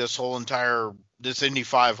Rossi. This Indy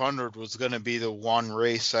 500 was going to be the one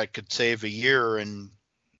race that could save a year, and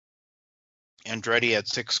Andretti had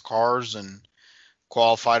 6 cars and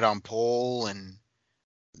qualified on pole, and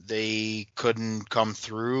they couldn't come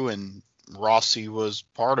through, and Rossi was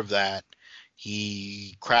part of that.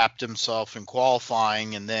 He crapped himself in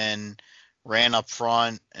qualifying and then ran up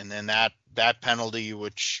front, and then that penalty,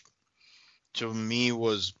 which to me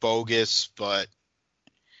was bogus, but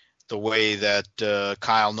the way that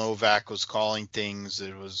Kyle Novak was calling things,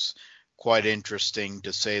 it was quite interesting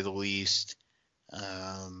to say the least.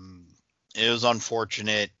 It was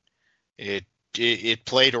unfortunate. It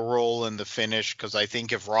played a role in the finish, because I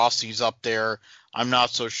think if Rossi's up there, I'm not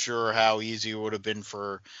so sure how easy it would have been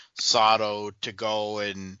for Sato to go,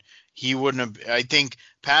 and he wouldn't have. I think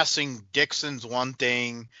passing Dixon's one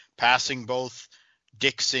thing, passing both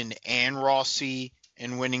Dixon and Rossi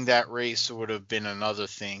and winning that race would have been another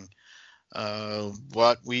thing.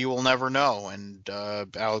 But we will never know. And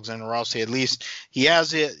Alexander Rossi, at least he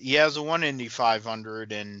has a one Indy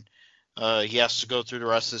 500, and he has to go through the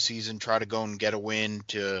rest of the season, try to go and get a win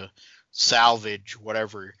to salvage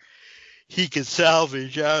whatever he can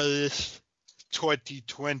salvage out of this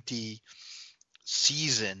 2020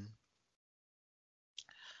 season.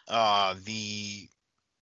 I'll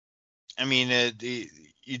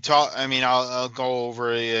go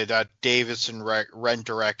over that Davison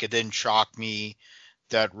rent-a-wreck. It didn't shock me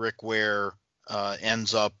that Rick Ware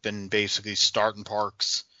ends up and basically starting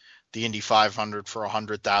parks the Indy 500 for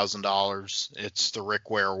 $100,000. It's the Rick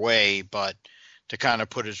Ware way, but to kind of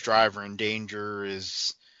put his driver in danger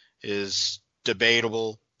is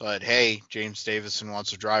debatable. But hey, James Davison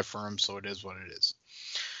wants to drive for him, so it is what it is.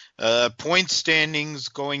 Point standings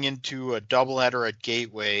going into a doubleheader at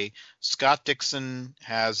Gateway. Scott Dixon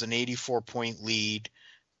has an 84-point lead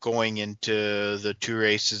going into the 2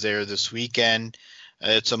 races there this weekend.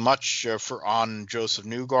 It's a much on Joseph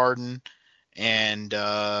Newgarden, and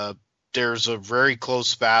there's a very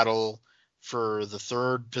close battle for the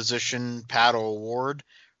 3rd position. Pato O'Ward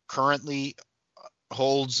currently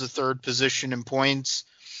holds the 3rd position in points.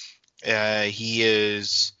 He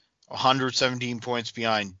is 117 points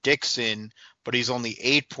behind Dixon, but he's only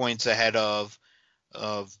 8 points ahead of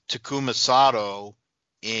Takuma Sato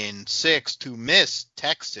in 6th, who missed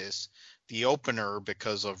Texas, the opener,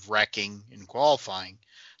 because of wrecking in qualifying.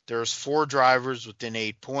 There's 4 drivers within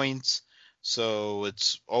 8 points, so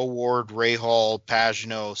it's O'Ward, Rahal,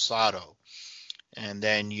 Pagenaud, Sato. And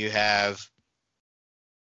then you have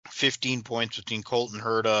 15 points between Colton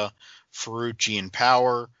Herta, Ferrucci, and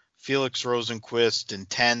Power. Felix Rosenquist in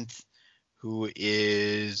 10th, who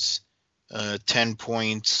is 10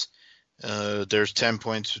 points. There's 10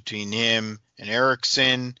 points between him and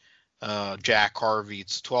Ericsson. Jack Harvey,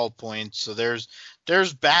 it's 12 points. So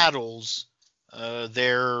there's battles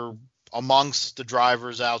there amongst the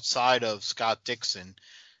drivers outside of Scott Dixon.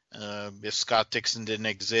 If Scott Dixon didn't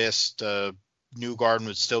exist, Newgarden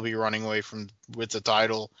would still be running away with the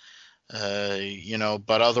title.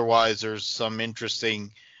 But otherwise there's some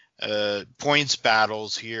interesting points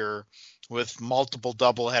battles here with multiple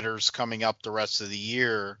doubleheaders coming up the rest of the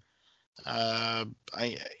year. I'll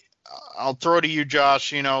throw to you,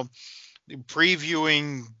 Josh.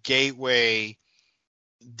 Previewing Gateway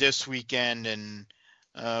this weekend, and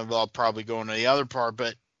I'll probably go into the other part.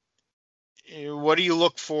 But what do you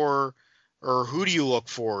look for, or who do you look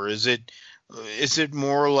for? Is it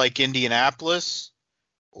more like Indianapolis,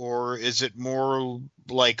 or is it more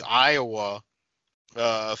like Iowa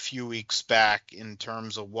a few weeks back in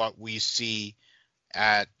terms of what we see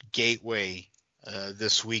at Gateway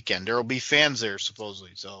this weekend? There will be fans there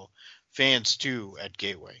supposedly, so fans too at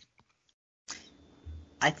Gateway.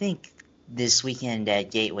 I think this weekend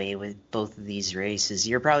at Gateway with both of these races,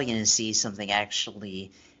 you're probably going to see something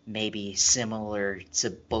actually maybe similar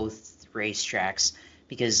to both racetracks,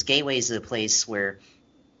 because Gateway is a place where,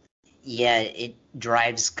 yeah, it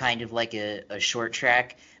drives kind of like a short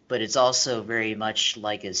track, but it's also very much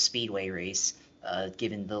like a speedway race,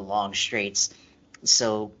 given the long straights.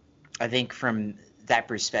 So I think from that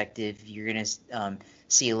perspective, you're going to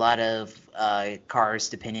see a lot of cars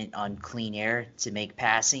dependent on clean air to make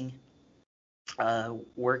passing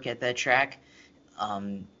work at that track.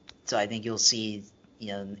 So I think you'll see,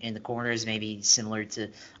 in the corners maybe similar to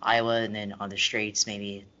Iowa, and then on the straights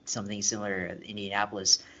maybe something similar at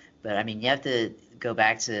Indianapolis. But I mean, you have to go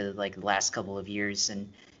back to like the last couple of years,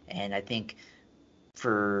 and I think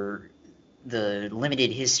for the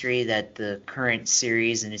limited history that the current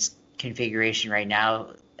series and its configuration right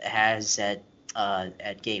now has at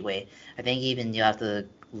Gateway, I think even you have to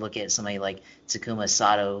look at somebody like Takuma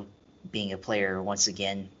Sato being a player once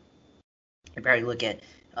again. You probably look at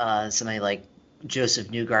somebody like Joseph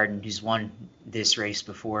Newgarden, who's won this race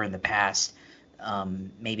before in the past.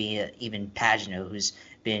 Maybe even Pagano, who's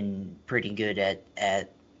been pretty good at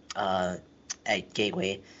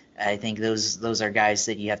Gateway. I think those are guys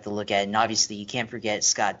that you have to look at, and obviously you can't forget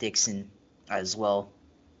Scott Dixon as well.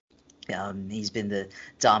 He's been the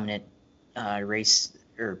dominant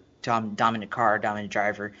dominant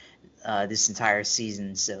driver this entire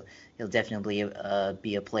season, so he'll definitely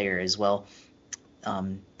be a player as well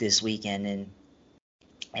this weekend.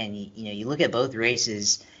 And you look at both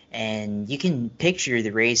races, and you can picture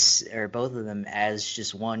the race or both of them as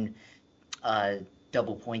just one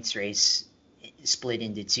double points race split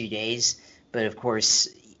into 2 days. But of course,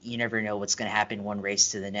 you never know what's going to happen one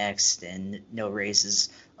race to the next, and no race is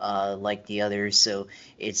like the other. So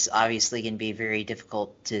it's obviously going to be very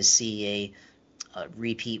difficult to see a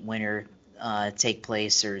repeat winner take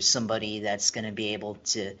place, or somebody that's going to be able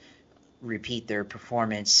to repeat their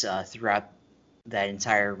performance throughout that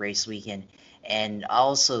entire race weekend. And I'll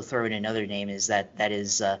also throw in another name, is that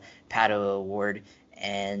is Pato O'Ward.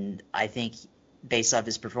 And I think based off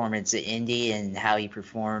his performance at Indy and how he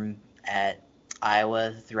performed at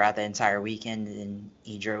Iowa throughout the entire weekend, and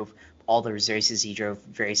he drove all those races, he drove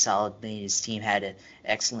very solidly. His team had an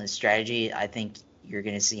excellent strategy. I think you're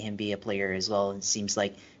going to see him be a player as well. It seems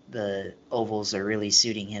like the ovals are really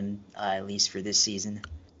suiting him, at least for this season.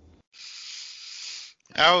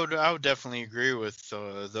 I would definitely agree with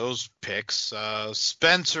those picks.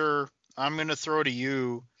 Spencer, I'm going to throw to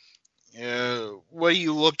you. What do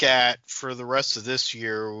you look at for the rest of this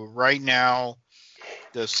year? Right now,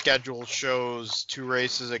 the schedule shows 2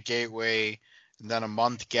 races at Gateway, and then a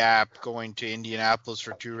month gap going to Indianapolis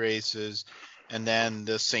for 2 races, and then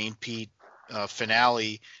the St. Pete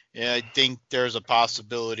finale. I think there's a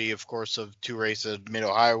possibility, of course, of 2 races at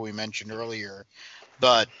Mid-Ohio we mentioned earlier.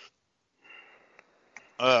 But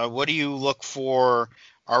what do you look for?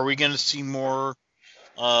 Are we going to see more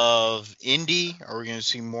of Indy? Are we going to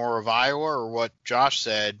see more of Iowa? Or what Josh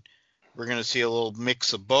said, we're going to see a little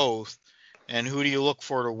mix of both? And who do you look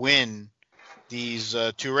for to win these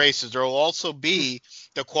 2 races? There will also be,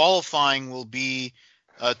 the qualifying will be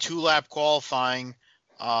 2-lap qualifying,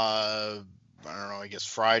 I don't know, I guess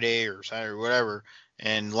Friday or Saturday or whatever.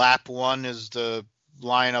 And lap 1 is the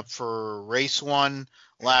lineup for race 1.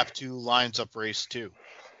 Lap 2 lines up race 2.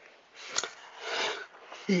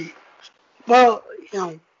 Well,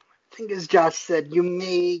 I think as Josh said, you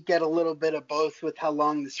may get a little bit of both with how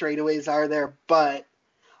long the straightaways are there, but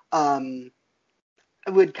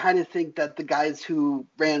I would kind of think that the guys who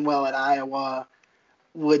ran well at Iowa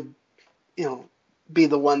would, be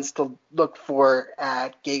the ones to look for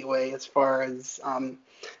at Gateway as far as I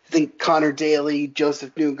think Connor Daly,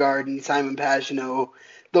 Joseph Newgarden, Simon Pagino,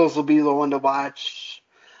 those will be the one to watch.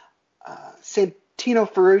 Santino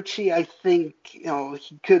Ferrucci, I think,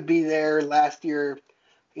 he could be there. Last year,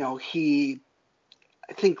 he,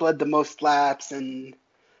 I think, led the most laps and,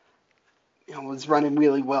 was running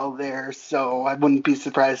really well there. So I wouldn't be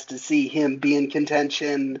surprised to see him be in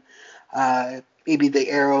contention. Maybe the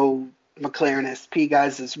Arrow McLaren SP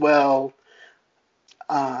guys as well.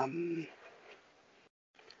 I'm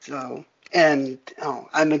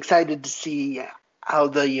excited to see how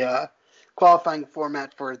the qualifying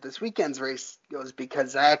format for this weekend's race goes,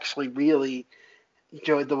 because I actually really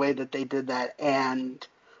enjoyed the way that they did that, and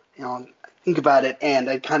think about it, and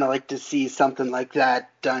I'd kind of like to see something like that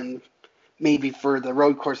done maybe for the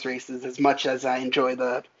road course races as much as I enjoy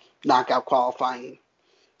the knockout qualifying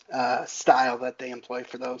style that they employ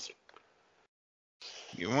for those.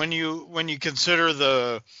 When you consider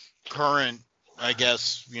the current, I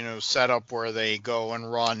guess, setup where they go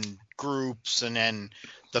and run groups and then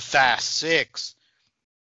the Fast Six,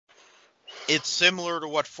 it's similar to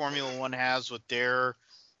what Formula One has with their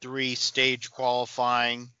 3-stage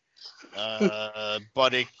qualifying,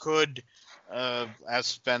 but it could, as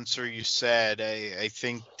Spencer, you said, I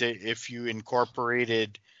think that if you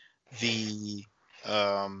incorporate the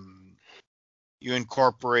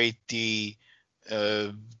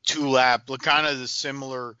 2-lap, kind of the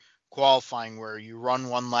similar qualifying where you run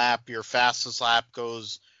one lap, your fastest lap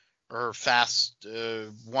goes, or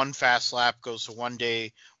one fast lap goes to one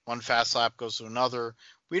day, one fast lap goes to another.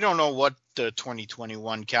 We don't know what the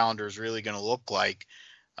 2021 calendar is really going to look like.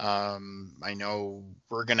 I know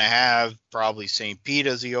we're going to have probably St. Pete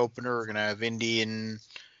as the opener. We're going to have Indy in,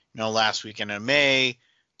 last weekend in May.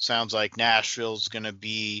 Sounds like Nashville's going to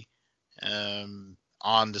be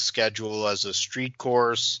on the schedule as a street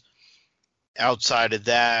course. Outside of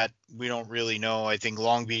that, we don't really know. I think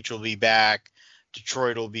Long Beach will be back.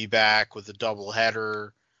 Detroit will be back with a doubleheader.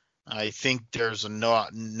 I think there's a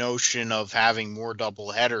notion of having more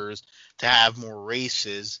doubleheaders to have more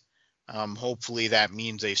races. Hopefully that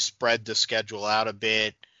means they spread the schedule out a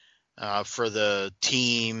bit for the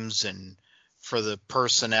teams and for the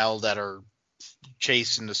personnel that are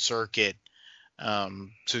chasing the circuit,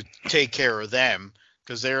 to take care of them,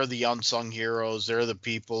 because they're the unsung heroes. They're the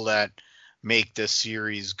people that make this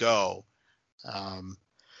series go.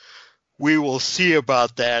 We will see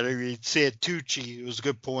about that. I mean, Santucci, it was a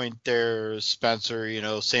good point there, Spencer.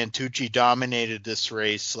 Santucci dominated this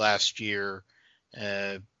race last year.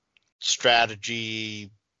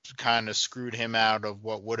 Strategy kind of screwed him out of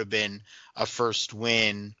what would have been a first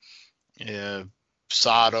win.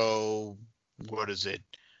 Sato,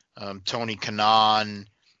 Tony Kanaan.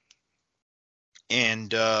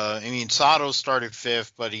 And, Sato started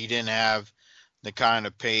 5th, but he didn't have the kind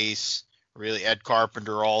of pace. Really, Ed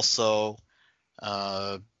Carpenter also.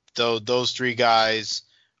 Those 3 guys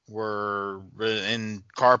were, and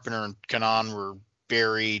Carpenter and Kanaan were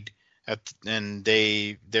buried, and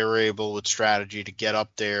they were able with strategy to get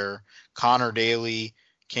up there. Connor Daly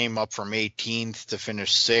came up from 18th to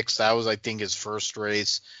finish 6th. That was, I think, his first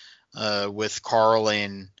race with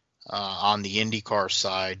Carlin on the IndyCar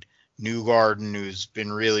side. Newgarden, who's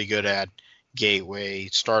been really good at Gateway,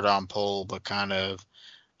 started on pole, but kind of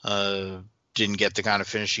didn't get the kind of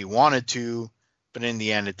finish he wanted to. But in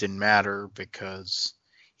the end, it didn't matter because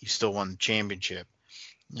he still won the championship.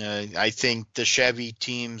 I think the Chevy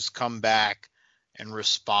teams come back and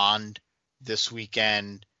respond this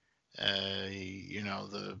weekend.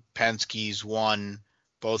 The Penske's won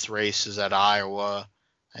both races at Iowa.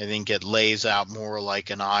 I think it lays out more like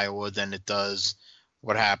an Iowa than it does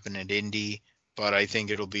what happened at Indy, but I think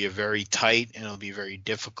it'll be a very tight and it'll be very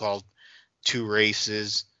difficult 2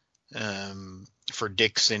 races. For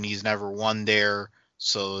Dixon, he's never won there,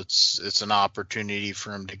 so it's an opportunity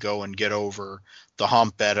for him to go and get over the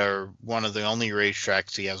hump at one of the only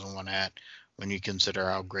racetracks he hasn't won at, when you consider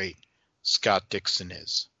how great Scott Dixon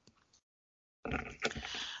is.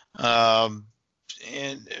 And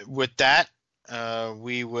with that,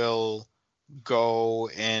 we will go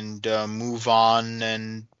and move on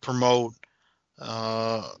and promote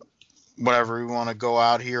whatever we want to go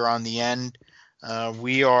out here on the end.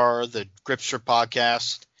 We are the Gripster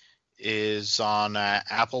Podcast is on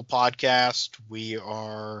Apple Podcast. We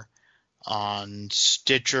are on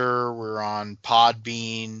Stitcher. We're on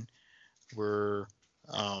Podbean. We're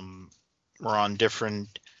on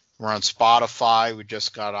Spotify. We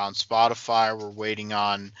just got on Spotify. We're waiting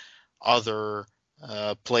on other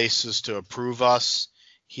places to approve us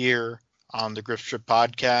here on the Grip Strip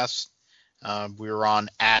Podcast. We're on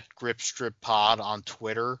 @GripStripPod on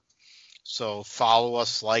Twitter. So follow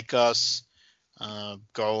us, like us,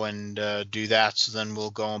 go and do that. So then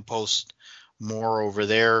we'll go and post more over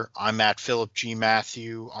there. I'm at Philip G.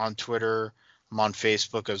 Matthew on Twitter. I'm on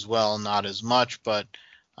Facebook as well, not as much, but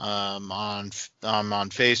I'm on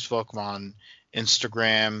Facebook. I'm on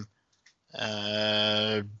Instagram.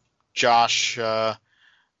 Josh,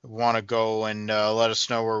 want to go and let us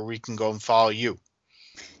know where we can go and follow you?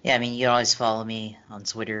 Yeah, I mean, you can always follow me on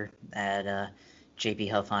Twitter at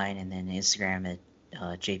JP Huffine, and then Instagram at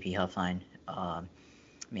JP Huffine. I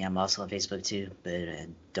mean, I'm also on Facebook too, but I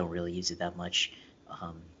don't really use it that much.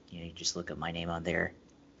 You just look up my name on there.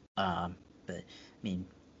 But I mean,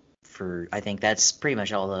 I think that's pretty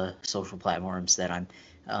much all the social platforms that I'm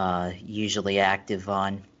usually active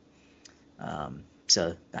on.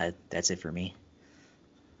 So that's it for me.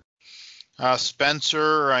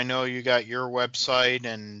 Spencer, I know you got your website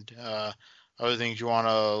and other things you want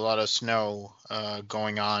to let us know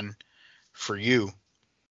going on for you.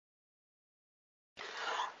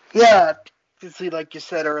 Yeah, obviously, like you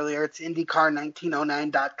said earlier, it's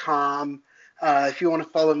IndyCar1909.com. If you want to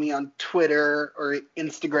follow me on Twitter or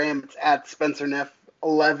Instagram, it's at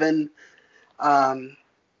SpencerNeff11. On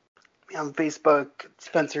Facebook,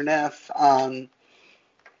 Spencer Neff.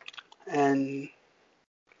 And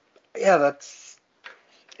yeah, that's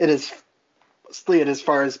it is it as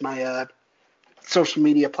far as my social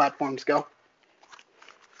media platforms go.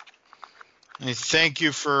 And thank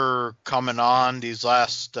you for coming on these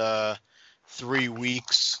last 3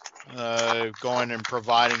 weeks, going and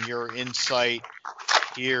providing your insight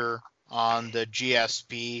here on the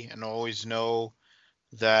GSP, and always know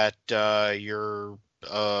that you're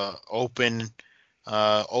open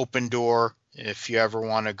door if you ever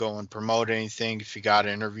want to go and promote anything, if you got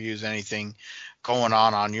interviews, anything going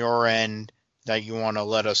on your end that you want to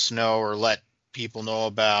let us know or let people know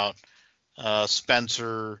about.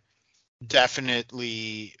 Spencer,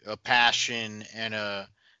 definitely a passion and a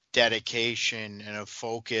dedication and a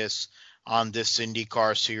focus on this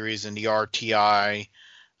IndyCar series and the RTI.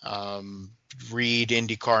 Read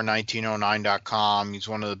IndyCar1909.com. He's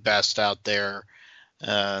one of the best out there.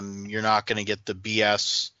 You're not going to get the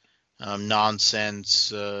BS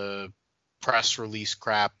nonsense press release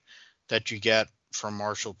crap that you get from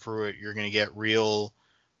Marshall Pruett. You're going to get real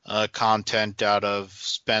content out of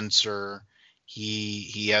Spencer.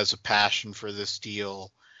 He has a passion for this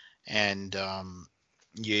deal, and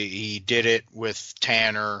he did it with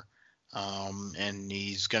Tanner, and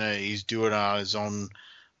he's doing it on his own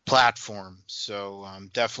platform. So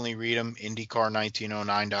definitely read him,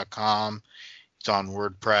 IndyCar1909.com. It's on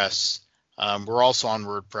WordPress. We're also on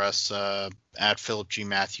WordPress at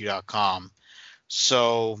philipgmatthew.com.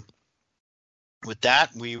 So with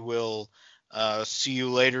that, we will see you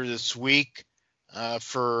later this week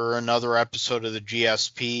for another episode of the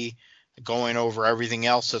GSP, going over everything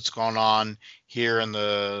else that's going on here in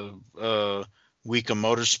the week of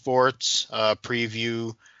motorsports,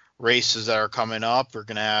 preview races that are coming up. We're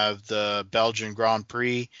going to have the Belgian Grand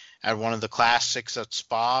Prix at one of the classics at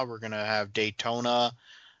Spa. We're going to have Daytona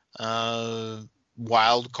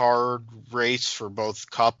wild card race for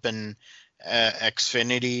both Cup and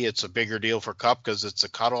Xfinity. It's a bigger deal for Cup because it's a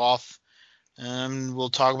cutoff. And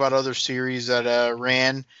we'll talk about other series that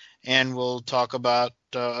ran, and we'll talk about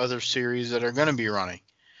other series that are going to be running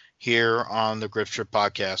here on the Grip Strip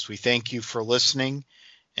Podcast. We thank you for listening,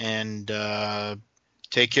 and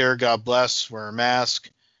take care. God bless. Wear a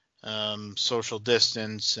mask, social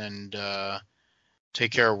distance, and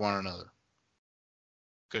take care of one another.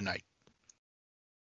 Good night.